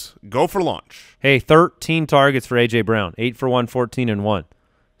 He's go for launch. Hey, 13 targets for A.J. Brown, 8 for 114 and 1.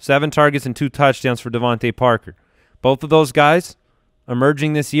 7 targets and 2 touchdowns for Devontae Parker. Both of those guys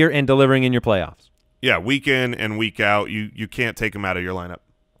emerging this year and delivering in your playoffs. Yeah, week in and week out, you can't take him out of your lineup.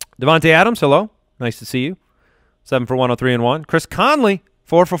 Devontae Adams, hello. Nice to see you. 7 for 103 and 1. Chris Conley,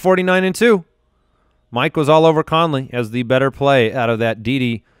 4 for 49 and 2. Mike was all over Conley as the better play out of that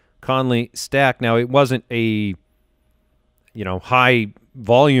Dede Conley stack. Now, it wasn't a high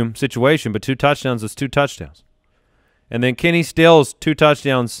volume situation, but 2 touchdowns is 2 touchdowns. And then Kenny Stills, 2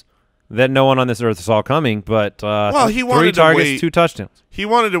 touchdowns that no one on this earth saw coming, but he 3 wanted targets, to wait. 2 touchdowns. He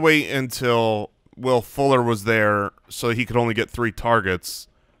wanted to wait until Will Fuller was there so he could only get 3 targets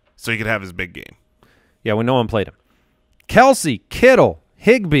so he could have his big game. Yeah, when no one played him. Kelsey, Kittle,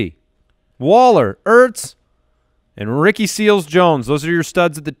 Higbee, Waller, Ertz, and Ricky Seals-Jones. Those are your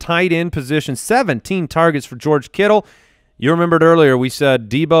studs at the tight end position. 17 targets for George Kittle. You remembered earlier we said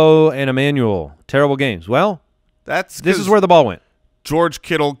Debo and Emmanuel, terrible games. Well, this is where the ball went. George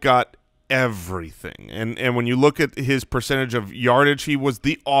Kittle got everything. And when you look at his percentage of yardage, he was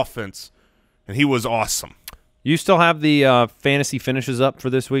the offense, and he was awesome. You still have the fantasy finishes up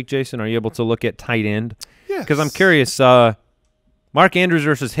for this week, Jason? Are you able to look at tight end? Yes. Because I'm curious. Mark Andrews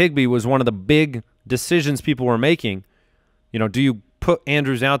versus Higbee was one of the big decisions people were making. Do you put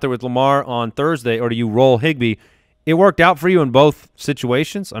Andrews out there with Lamar on Thursday, or do you roll Higbee? It worked out for you in both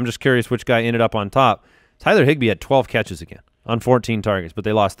situations. I'm just curious which guy ended up on top. Tyler Higbee had 12 catches again on 14 targets, but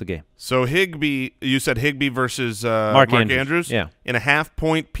they lost the game. So Higbee, you said Higbee versus Mark Andrews? Yeah. In a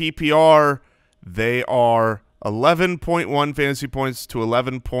half-point PPR, they are 11.1 fantasy points to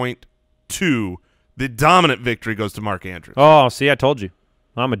 11.2. The dominant victory goes to Mark Andrews. Oh, see, I told you.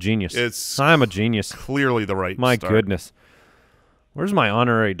 I'm a genius. I'm a genius. Clearly the right My start. goodness. Where's my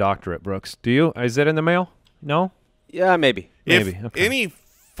honorary doctorate, Brooks? Do you? Is it in the mail? No? Yeah, maybe. If okay. any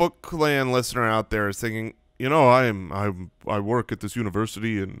FootClan listener out there is thinking, I work at this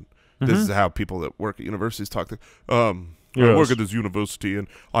university, and this is how people that work at universities talk. I work at this university, and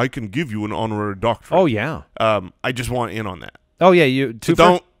I can give you an honorary doctorate. Oh, yeah. I just want in on that. Oh, yeah. You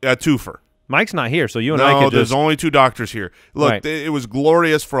twofer? Twofer. Mike's not here, so you and I could just... there's only 2 doctors here. Look, right. It was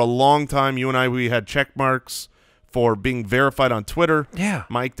glorious for a long time. You and I, we had check marks for being verified on Twitter. Yeah.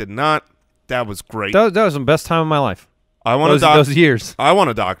 Mike did not. That was great. That was the best time of my life. I want those years. I want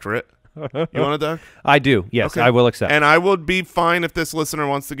a doctorate. You want a doctorate? I do. Yes, okay. I will accept. And I would be fine if this listener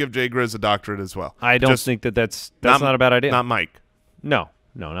wants to give Jay Grizz a doctorate as well. I don't think that's not a bad idea. Not Mike. No,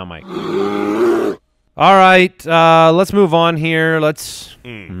 not Mike. All right, let's move on here. Let's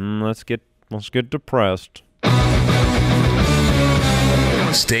get depressed.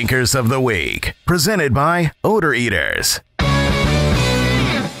 Stinkers of the Week, presented by Odor Eaters.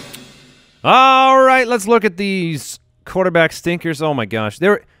 All right, let's look at these quarterback stinkers. Oh my gosh,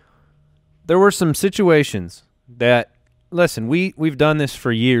 there were some situations that, listen, we've done this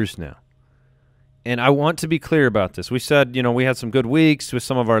for years now, and I want to be clear about this. We said, we had some good weeks with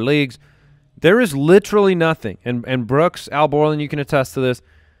some of our leagues. There is literally nothing, and Brooks, Al Borland, you can attest to this.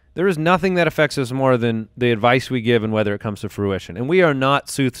 There is nothing that affects us more than the advice we give and whether it comes to fruition. And we are not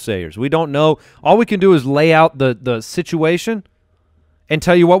soothsayers. We don't know. All we can do is lay out the situation and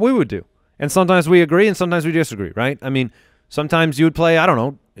tell you what we would do. And sometimes we agree and sometimes we disagree, right? I mean, Sometimes you would play, I don't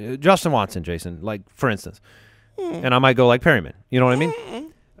know, Justin Watson, Jason, like, for instance. And I might go like Perryman. You know what I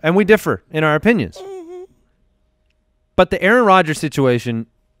mean? And we differ in our opinions. But the Aaron Rodgers situation,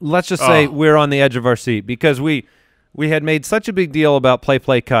 let's just say we're on the edge of our seat because we had made such a big deal about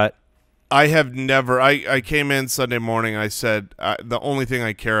play, cut. I have never – I came in Sunday morning. I said the only thing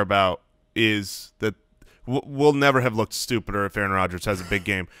I care about is that we'll never have looked stupider if Aaron Rodgers has a big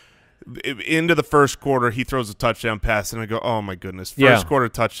game. Into the first quarter, he throws a touchdown pass, and I go, oh, my goodness. First quarter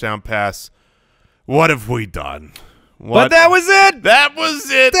touchdown pass. What have we done? But that was it. That was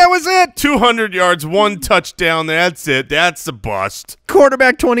it. That was it. 200 yards, 1 touchdown. That's it. That's a bust.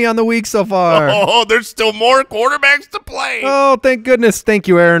 Quarterback 20 on the week so far. Oh, there's still more quarterbacks to play. Oh, thank goodness. Thank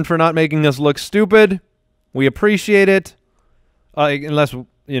you, Aaron, for not making us look stupid. We appreciate it. Unless,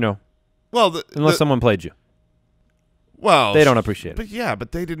 unless someone played you. Well, they don't appreciate it. But yeah,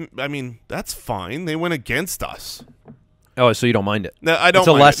 but they didn't. I mean, that's fine. They went against us. Oh, so you don't mind it? No, I don't. It's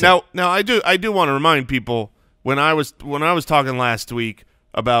a lesson. Now, I do want to remind people when I was talking last week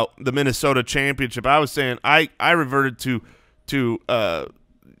about the Minnesota championship, I was saying I reverted to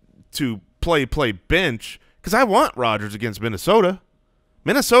play bench because I want Rodgers against Minnesota.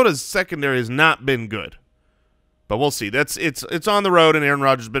 Minnesota's secondary has not been good, but we'll see. It's on the road, and Aaron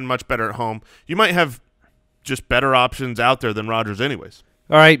Rodgers has been much better at home. You might have just better options out there than Rodgers anyways.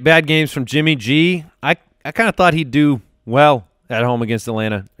 All right, bad games from Jimmy G. I kind of thought he'd do well at home against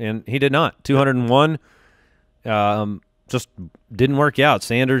Atlanta, and he did not. 201, just didn't work out.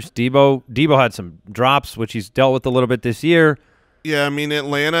 Sanders, Debo had some drops, which he's dealt with a little bit this year. Yeah, I mean,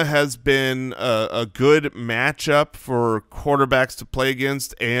 Atlanta has been a good matchup for quarterbacks to play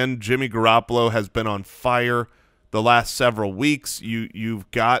against, and Jimmy Garoppolo has been on fire the last several weeks.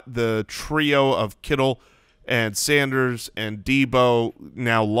 You've got the trio of Kittle and Sanders and Debo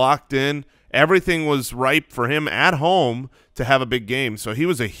now locked in. Everything was ripe for him at home to have a big game, so he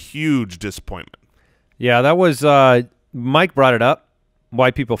was a huge disappointment. Yeah, that was Mike brought it up, why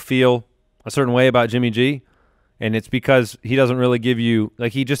people feel a certain way about Jimmy G, and it's because he doesn't really give you –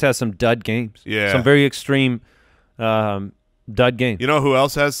 like he just has some dud games. Yeah. Some very extreme dud games. You know who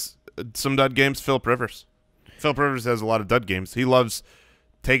else has some dud games? Phillip Rivers. Phillip Rivers has a lot of dud games. He loves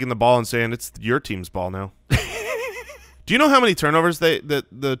taking the ball and saying it's your team's ball now. Do you know how many turnovers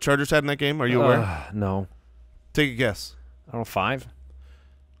the Chargers had in that game? Are you aware? No. Take a guess. I don't know, 5?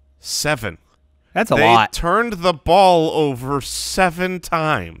 7. That's a lot. They turned the ball over 7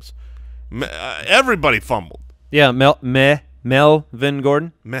 times. Everybody fumbled. Yeah, Melvin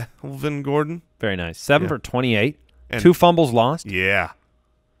Gordon. Melvin Gordon. Very nice. 7 for 28. And 2 fumbles lost. Yeah.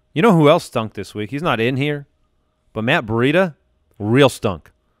 You know who else stunk this week? He's not in here, but Matt Breida, real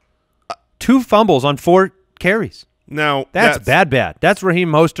stunk. 2 fumbles on 4 carries. Now that's bad. That's Raheem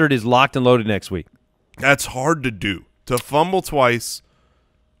Mostert is locked and loaded next week. That's hard to do. To fumble twice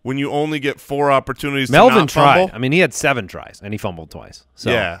when you only get 4 opportunities Melvin to not tried. fumble. I mean, he had 7 tries, and he fumbled twice.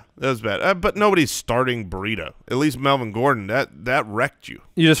 So. Yeah, that was bad. But nobody's starting Breida. At least Melvin Gordon. That wrecked you.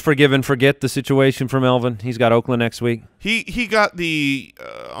 You just forgive and forget the situation for Melvin. He's got Oakland next week. He got the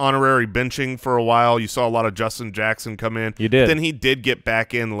honorary benching for a while. You saw a lot of Justin Jackson come in. You did. Then he did get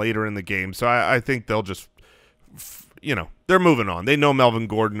back in later in the game. So I think they'll just – they're moving on. They know Melvin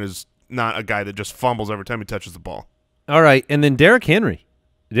Gordon is not a guy that just fumbles every time he touches the ball. All right, and then Derrick Henry.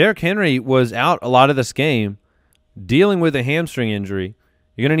 Derrick Henry was out a lot of this game dealing with a hamstring injury.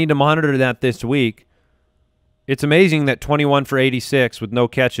 You're going to need to monitor that this week. It's amazing that 21 for 86 with no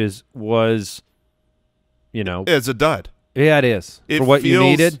catches was, It's a dud. Yeah, it is. For what you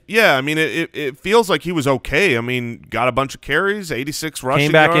needed. Yeah, I mean, it feels like he was okay. I mean, got a bunch of carries, 86 rushing yards.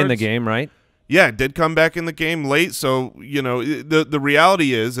 Came back in the game, right? Yeah, did come back in the game late. So, the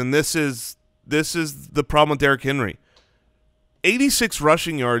reality is, and this is the problem with Derrick Henry, 86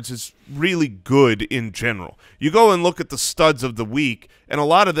 rushing yards is really good in general. You go and look at the studs of the week, and a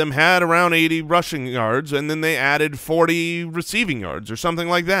lot of them had around 80 rushing yards, and then they added 40 receiving yards or something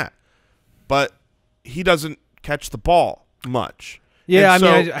like that. But he doesn't catch the ball much. Yeah,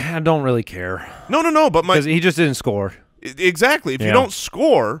 I don't really care. No, but because he just didn't score. Exactly. If you don't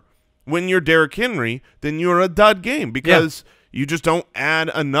score when you're Derrick Henry, then you're a dud game because you just don't add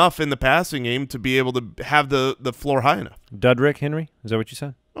enough in the passing game to be able to have the floor high enough. Dudrick Henry? Is that what you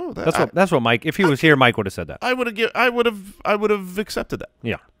said? Oh, that's what Mike. If he was here, Mike would have said that. I would have accepted that.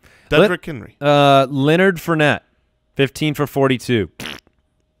 Yeah. Dudrick Henry. Leonard Fournette, 15 for 42.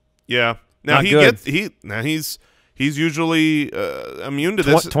 Yeah. Now he's usually immune to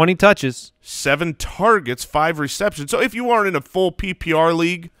this. 20 touches, 7 targets, 5 receptions. So if you aren't in a full PPR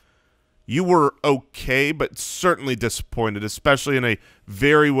league, you were okay, but certainly disappointed, especially in a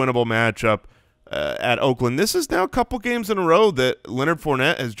very winnable matchup at Oakland. This is now a couple games in a row that Leonard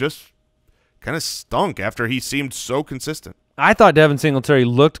Fournette has just kind of stunk after he seemed so consistent. I thought Devin Singletary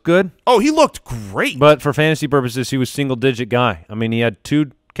looked good. Oh, he looked great. But for fantasy purposes, he was single-digit guy. I mean, he had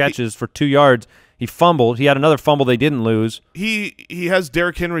 2 catches for 2 yards. He fumbled. He had another fumble they didn't lose. He has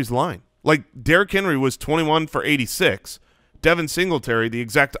Derrick Henry's line. Like, Derrick Henry was 21 for 86. Devin Singletary, the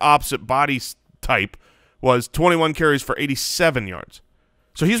exact opposite body type, was 21 carries for 87 yards.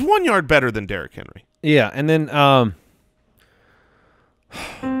 So he's 1 yard better than Derrick Henry. Yeah, and then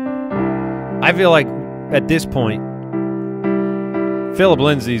I feel like at this point, Phillip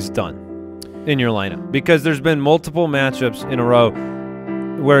Lindsay's done in your lineup because there's been multiple matchups in a row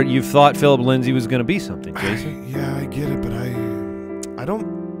where you thought Phillip Lindsay was going to be something, Jason. Yeah, I get it, but I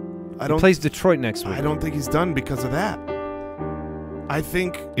don't. He plays Detroit next week. I don't think he's done because of that. I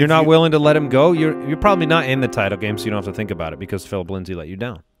think you're not willing to let him go. You're probably not in the title game, so you don't have to think about it because Phillip Lindsay let you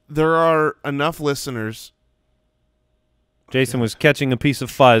down. There are enough listeners. Jason was catching a piece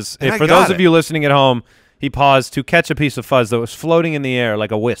of fuzz. For those of you listening at home, he paused to catch a piece of fuzz that was floating in the air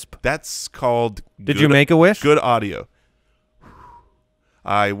like a wisp. That's called. Did you make a wish? Good audio.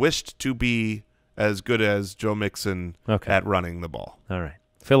 I wished to be as good as Joe Mixon at running the ball. All right.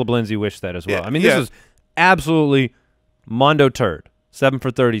 Phillip Lindsay wished that as well. Yeah, I mean, this was absolutely Mondo turd. 7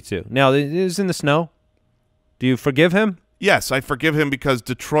 for 32. Now, it is in the snow. Do you forgive him? Yes, I forgive him because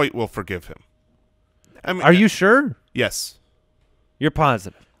Detroit will forgive him. I mean, are you sure? Yes. You're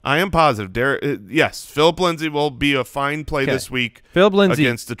positive. I am positive. Yes, Phillip Lindsay will be a fine play this week Phillip Lindsay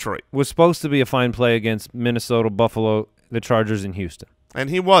against Detroit. Was supposed to be a fine play against Minnesota, Buffalo, the Chargers, and Houston. And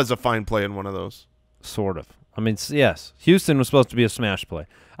he was a fine play in one of those. Sort of. I mean, yes, Houston was supposed to be a smash play.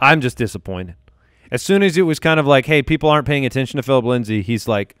 I'm just disappointed. As soon as it was kind of like, hey, people aren't paying attention to Phillip Lindsay, he's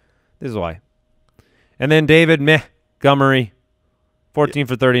like, this is why. And then David Montgomery, 14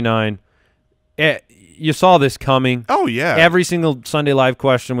 for 39. You saw this coming. Oh, yeah. Every single Sunday Live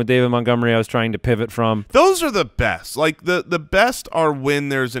question with David Montgomery I was trying to pivot from. Those are the best. Like, the best are when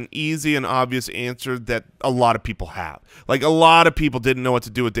there's an easy and obvious answer that a lot of people have. Like, a lot of people didn't know what to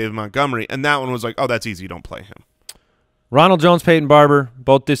do with David Montgomery, and that one was like, oh, that's easy. Don't play him. Ronald Jones, Peyton Barber,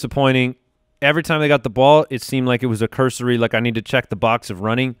 both disappointing. Every time they got the ball, it seemed like it was a cursory, like I need to check the box of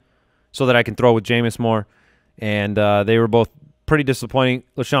running so that I can throw with Jameis more. And they were both pretty disappointing.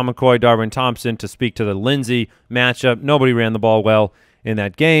 LaShawn McCoy, Darwin Thompson, to speak to the Lindsay matchup. Nobody ran the ball well in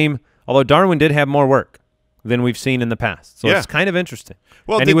that game, although Darwin did have more work than we've seen in the past. So it's kind of interesting.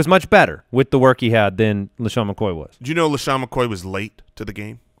 Well, and he was much better with the work he had than LaShawn McCoy was. Did you know LaShawn McCoy was late to the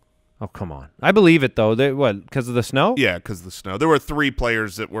game? Oh, come on. I believe it, though. What, because of the snow? Yeah, because of the snow. There were 3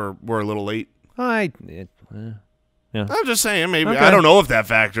 players that were a little late. Yeah. I'm just saying, maybe. Okay. I don't know if that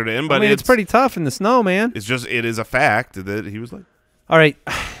factored in, but I mean, it's pretty tough in the snow, man. It is a fact that he was late. All right.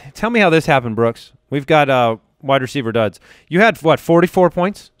 Tell me how this happened, Brooks. We've got wide receiver duds. You had, 44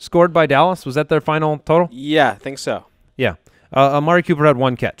 points scored by Dallas? Was that their final total? Yeah, I think so. Yeah. Amari Cooper had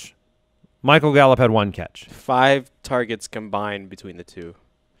 1 catch. Michael Gallup had 1 catch. 5 targets combined between the two.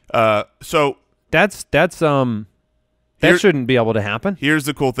 So that shouldn't be able to happen. Here's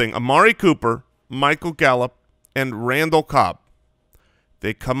the cool thing. Amari Cooper, Michael Gallup, and Randall Cobb,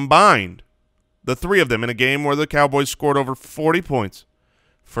 they combined, the 3 of them, in a game where the Cowboys scored over 40 points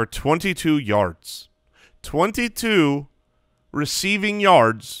for 22 yards. 22 receiving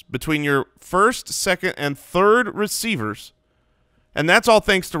yards between your first, second, and third receivers, and that's all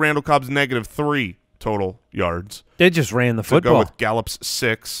thanks to Randall Cobb's -3 total yards. They just ran the football. To go with Gallup's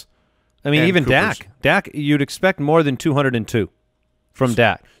 6. I mean, even Cooper's. Dak, you'd expect more than 202 from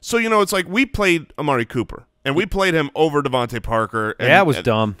Dak. So, it's like we played Amari Cooper, and we played him over Devontae Parker. And, that was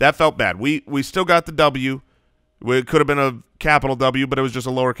dumb. That felt bad. We still got the W. It could have been a capital W, but it was just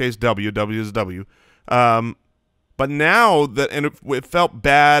a lowercase W. W is W. But now it felt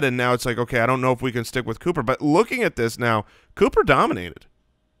bad, and now it's like, okay, I don't know if we can stick with Cooper. But looking at this now, Cooper dominated.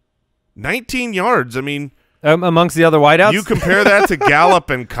 19 yards. I mean, amongst the other wideouts? You compare that to Gallup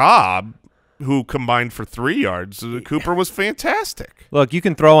and Cobb, who combined for 3 yards. Cooper was fantastic. Look, you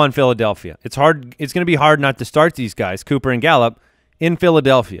can throw on Philadelphia. It's hard. It's going to be hard not to start these guys, Cooper and Gallup, in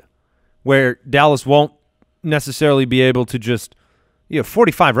Philadelphia, where Dallas won't necessarily be able to just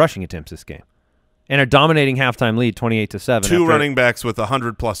 45 rushing attempts this game, and a dominating halftime lead, 28-7. 2 running backs with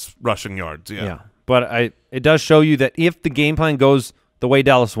 100+ rushing yards. Yeah. But it does show you that if the game plan goes the way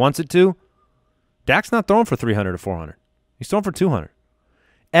Dallas wants it to, Dak's not throwing for 300 or 400. He's throwing for 200.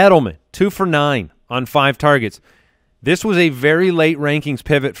 Edelman, 2 for 9 on 5 targets. This was a very late rankings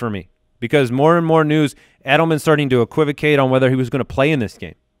pivot for me because more and more news, Edelman's starting to equivocate on whether he was going to play in this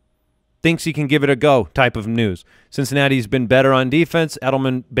game. thinks he can give it a go type of news. Cincinnati's been better on defense.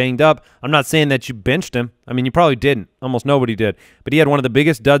 Edelman banged up. I'm not saying that you benched him. I mean, you probably didn't. Almost nobody did. But he had one of the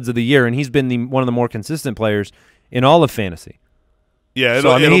biggest duds of the year, and he's been one of the more consistent players in all of fantasy. Yeah,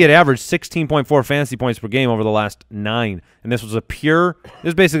 so, I mean, he had averaged 16.4 fantasy points per game over the last 9, and this was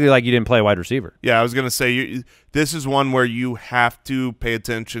basically like you didn't play a wide receiver. Yeah, I was going to say, this is one where you have to pay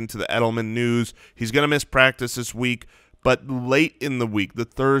attention to the Edelman news. He's going to miss practice this week, but late in the week, the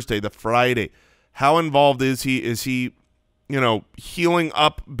Thursday, the Friday, how involved is he? Is he, healing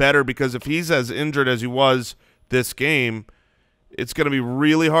up better? Because if he's as injured as he was this game, it's going to be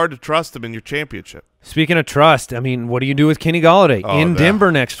really hard to trust him in your championship. Speaking of trust, I mean, what do you do with Kenny Golladay in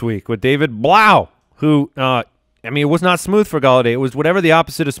Denver next week with David Blau, who, it was not smooth for Golladay. It was whatever the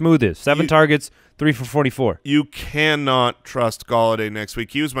opposite of smooth is. 7 targets, 3 for 44. You cannot trust Golladay next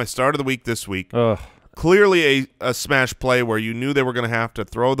week. He was my start of the week this week. Ugh. Clearly a smash play where you knew they were going to have to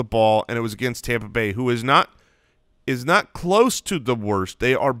throw the ball, and it was against Tampa Bay, who is not close to the worst.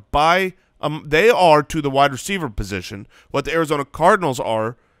 They are to the wide receiver position what the Arizona Cardinals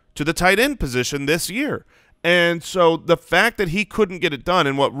are to the tight end position this year. And so the fact that he couldn't get it done,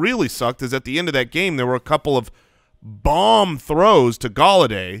 and what really sucked is at the end of that game there were a couple of bomb throws to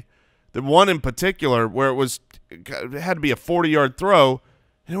Golladay, the one in particular where it had to be a 40-yard throw,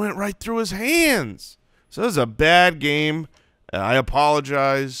 and it went right through his hands. So it was a bad game. I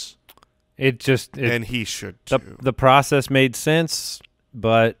apologize. And he should too. The process made sense,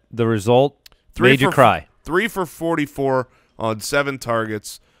 but the result made you cry. 3 for 44 on 7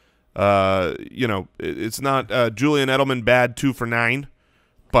 targets. It's not Julian Edelman bad 2 for 9,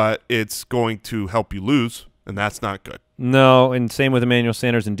 but it's going to help you lose, and that's not good. No, and same with Emmanuel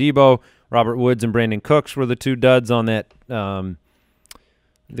Sanders and Debo. Robert Woods and Brandon Cooks were the 2 duds on that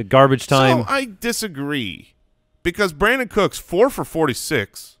the garbage time. So I disagree because Brandon Cooks 4 for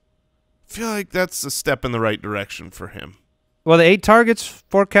 46. I feel like that's a step in the right direction for him. Well, the 8 targets,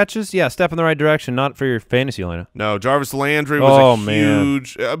 4 catches, yeah, step in the right direction, not for your fantasy lineup. No, Jarvis Landry was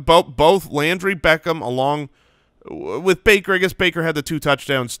huge. Both Landry, Beckham, along with Baker. I guess Baker had the 2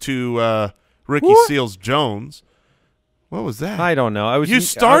 touchdowns to Ricky Seals-Jones. What was that? I don't know. I was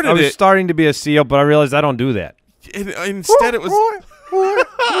starting to be a seal, but I realized I don't do that. Instead, it was.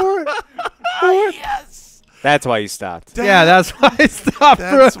 Yes. That's why you stopped. Yeah, that's why I stopped.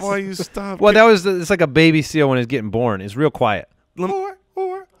 That's why you stopped. Well, it's like a baby seal when it's getting born. It's real quiet. Yeah,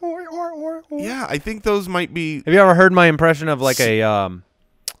 I think those might be. Have you ever heard my impression of like a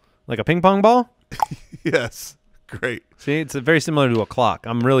ping pong ball? Yes. Great. See, it's very similar to a clock.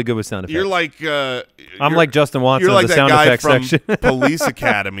 I'm really good with sound effects. You're like I'm like Justin Watson of the sound effects section. You're like that guy from Police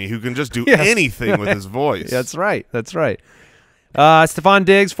Academy who can just do anything with his voice. That's right. That's right. Stephon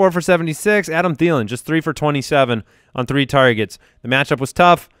Diggs 4 for 76. Adam Thielen just 3 for 27 on 3 targets. The matchup was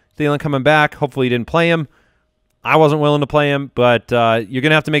tough. Thielen coming back. Hopefully, you didn't play him. I wasn't willing to play him, but you're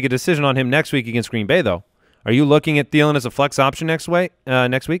gonna have to make a decision on him next week against Green Bay, though. Are you looking at Thielen as a flex option next week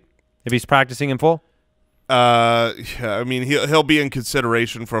if he's practicing in full? Yeah, I mean he'll be in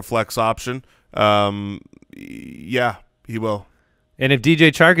consideration for a flex option. Yeah, he will. And if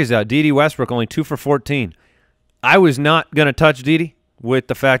DJ Chark is out, Dede Westbrook only 2 for 14. I was not going to touch Dede with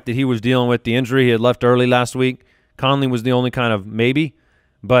the fact that he was dealing with the injury. He had left early last week. Conley was the only kind of maybe.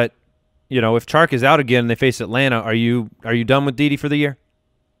 But, if Chark is out again and they face Atlanta, are you done with Dede for the year?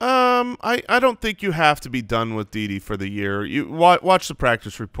 I don't think you have to be done with Dede for the year. You watch the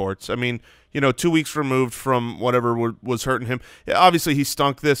practice reports. I mean, 2 weeks removed from whatever was hurting him. Obviously, he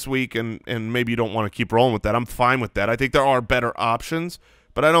stunk this week, and maybe you don't want to keep rolling with that. I'm fine with that. I think there are better options,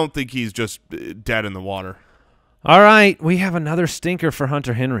 but I don't think he's just dead in the water. All right, we have another stinker for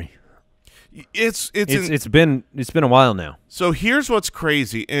Hunter Henry. It's been a while now. So here's what's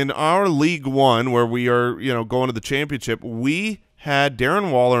crazy. In our League One, where we are going to the championship, we had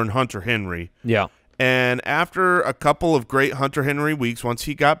Darren Waller and Hunter Henry. Yeah. And after a couple of great Hunter Henry weeks, once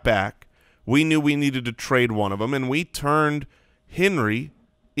he got back, we knew we needed to trade one of them, and we turned Henry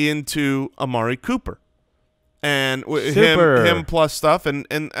into Amari Cooper. And him plus stuff, and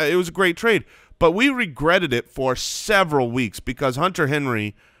it was a great trade. But we regretted it for several weeks because Hunter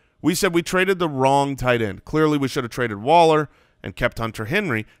Henry, we said we traded the wrong tight end. Clearly we should have traded Waller and kept Hunter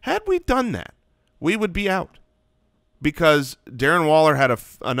Henry. Had we done that, we would be out because Darren Waller had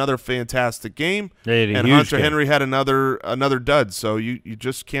another fantastic game, and Hunter Henry had another dud. So you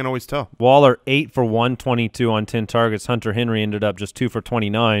just can't always tell. Waller 8 for 122 on 10 targets. Hunter Henry ended up just 2 for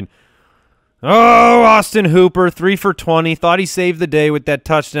 29. Oh, Austin Hooper, 3 for 20. Thought he saved the day with that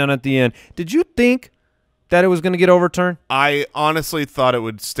touchdown at the end. Did you think that it was going to get overturned? I honestly thought it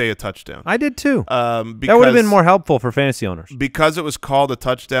would stay a touchdown. I did too. That would have been more helpful for fantasy owners. Because it was called a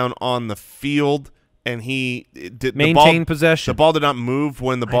touchdown on the field, and he did maintain possession. The ball did not move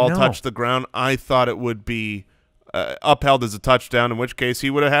when the ball touched the ground. I thought it would be upheld as a touchdown, in which case he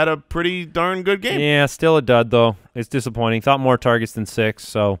would have had a pretty darn good game. Yeah, still a dud though. It's disappointing. Thought more targets than 6,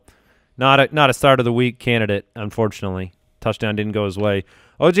 so not a start of the week candidate, unfortunately. Touchdown didn't go his way.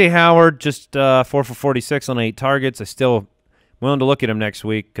 O.J. Howard just 4 for 46 on 8 targets. I still willing to look at him next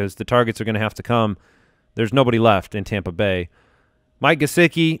week because the targets are going to have to come. There's nobody left in Tampa Bay. Mike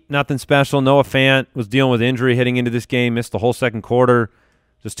Gesicki, nothing special. Noah Fant was dealing with injury heading into this game, missed the whole second quarter,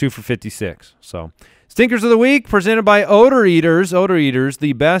 just 2 for 56. So, Stinkers of the Week presented by Odor Eaters. Odor Eaters,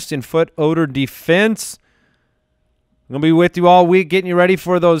 the best in foot odor defense. I'm going to be with you all week getting you ready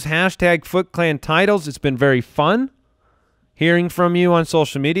for those hashtag FootClan titles. It's been very fun hearing from you on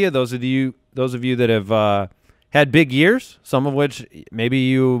social media. Those of you that have had big years, some of which maybe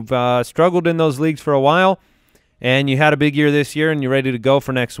you've struggled in those leagues for a while, and you had a big year this year and you're ready to go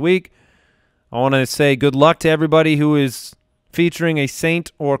for next week. I want to say good luck to everybody who is featuring a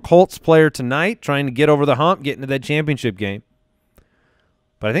Saint or Colts player tonight, trying to get over the hump, get into that championship game.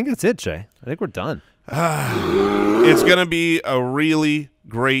 But I think that's it, Jay. I think we're done. It's going to be a really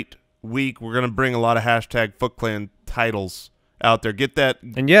great week. We're going to bring a lot of hashtag FootClan titles out there. Get that.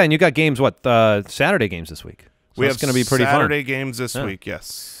 And yeah, and you got games, Saturday games this week. So we have going to be pretty Saturday fun. games this week,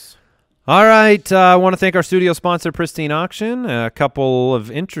 yes. All right, I want to thank our studio sponsor, Pristine Auction. A couple of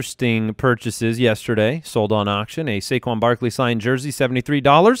interesting purchases yesterday sold on auction. A Saquon Barkley signed jersey,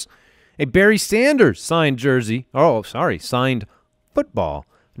 $73. A Barry Sanders signed jersey, signed football,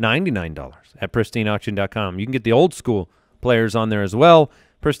 $99 at pristineauction.com. You can get the old school players on there as well.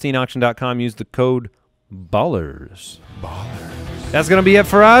 Pristineauction.com, use the code BALLERS. That's going to be it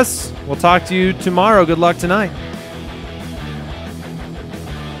for us. We'll talk to you tomorrow. Good luck tonight.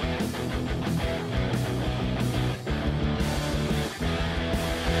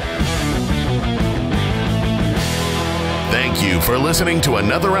 Thank you for listening to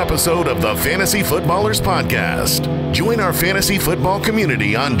another episode of the Fantasy Footballers Podcast. Join our fantasy football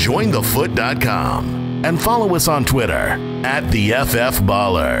community on jointhefoot.com and follow us on Twitter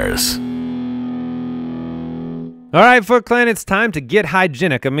 @TheFFBallers. All right, FootClan, it's time to get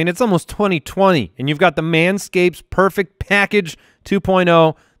hygienic. I mean, it's almost 2020, and you've got the Manscaped Perfect Package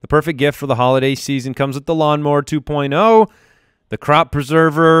 2.0. The perfect gift for the holiday season comes with the Lawnmower 2.0, the Crop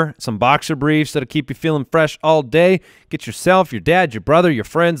Preserver, some boxer briefs that'll keep you feeling fresh all day. Get yourself, your dad, your brother, your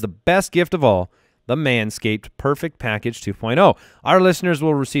friends the best gift of all, the Manscaped Perfect Package 2.0. Our listeners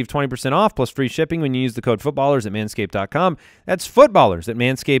will receive 20% off plus free shipping when you use the code footballers at manscaped.com. That's footballers at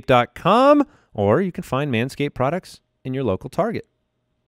manscaped.com, or you can find Manscaped products in your local Target.